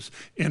places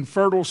in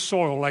fertile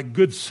soil like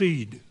good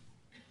seed.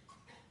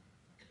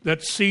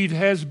 That seed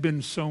has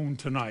been sown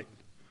tonight.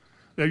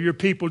 That your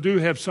people do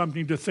have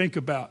something to think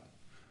about.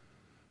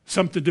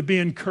 Something to be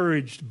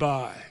encouraged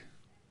by.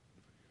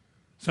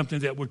 Something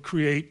that would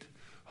create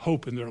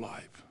hope in their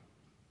life.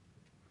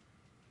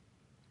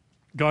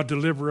 God,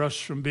 deliver us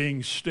from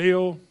being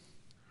stale.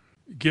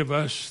 Give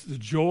us the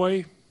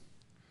joy.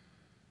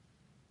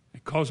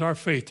 And cause our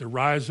faith to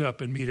rise up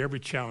and meet every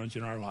challenge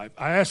in our life.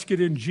 I ask it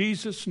in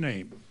Jesus'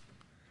 name.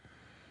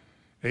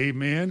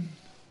 Amen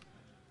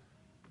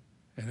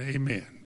and amen.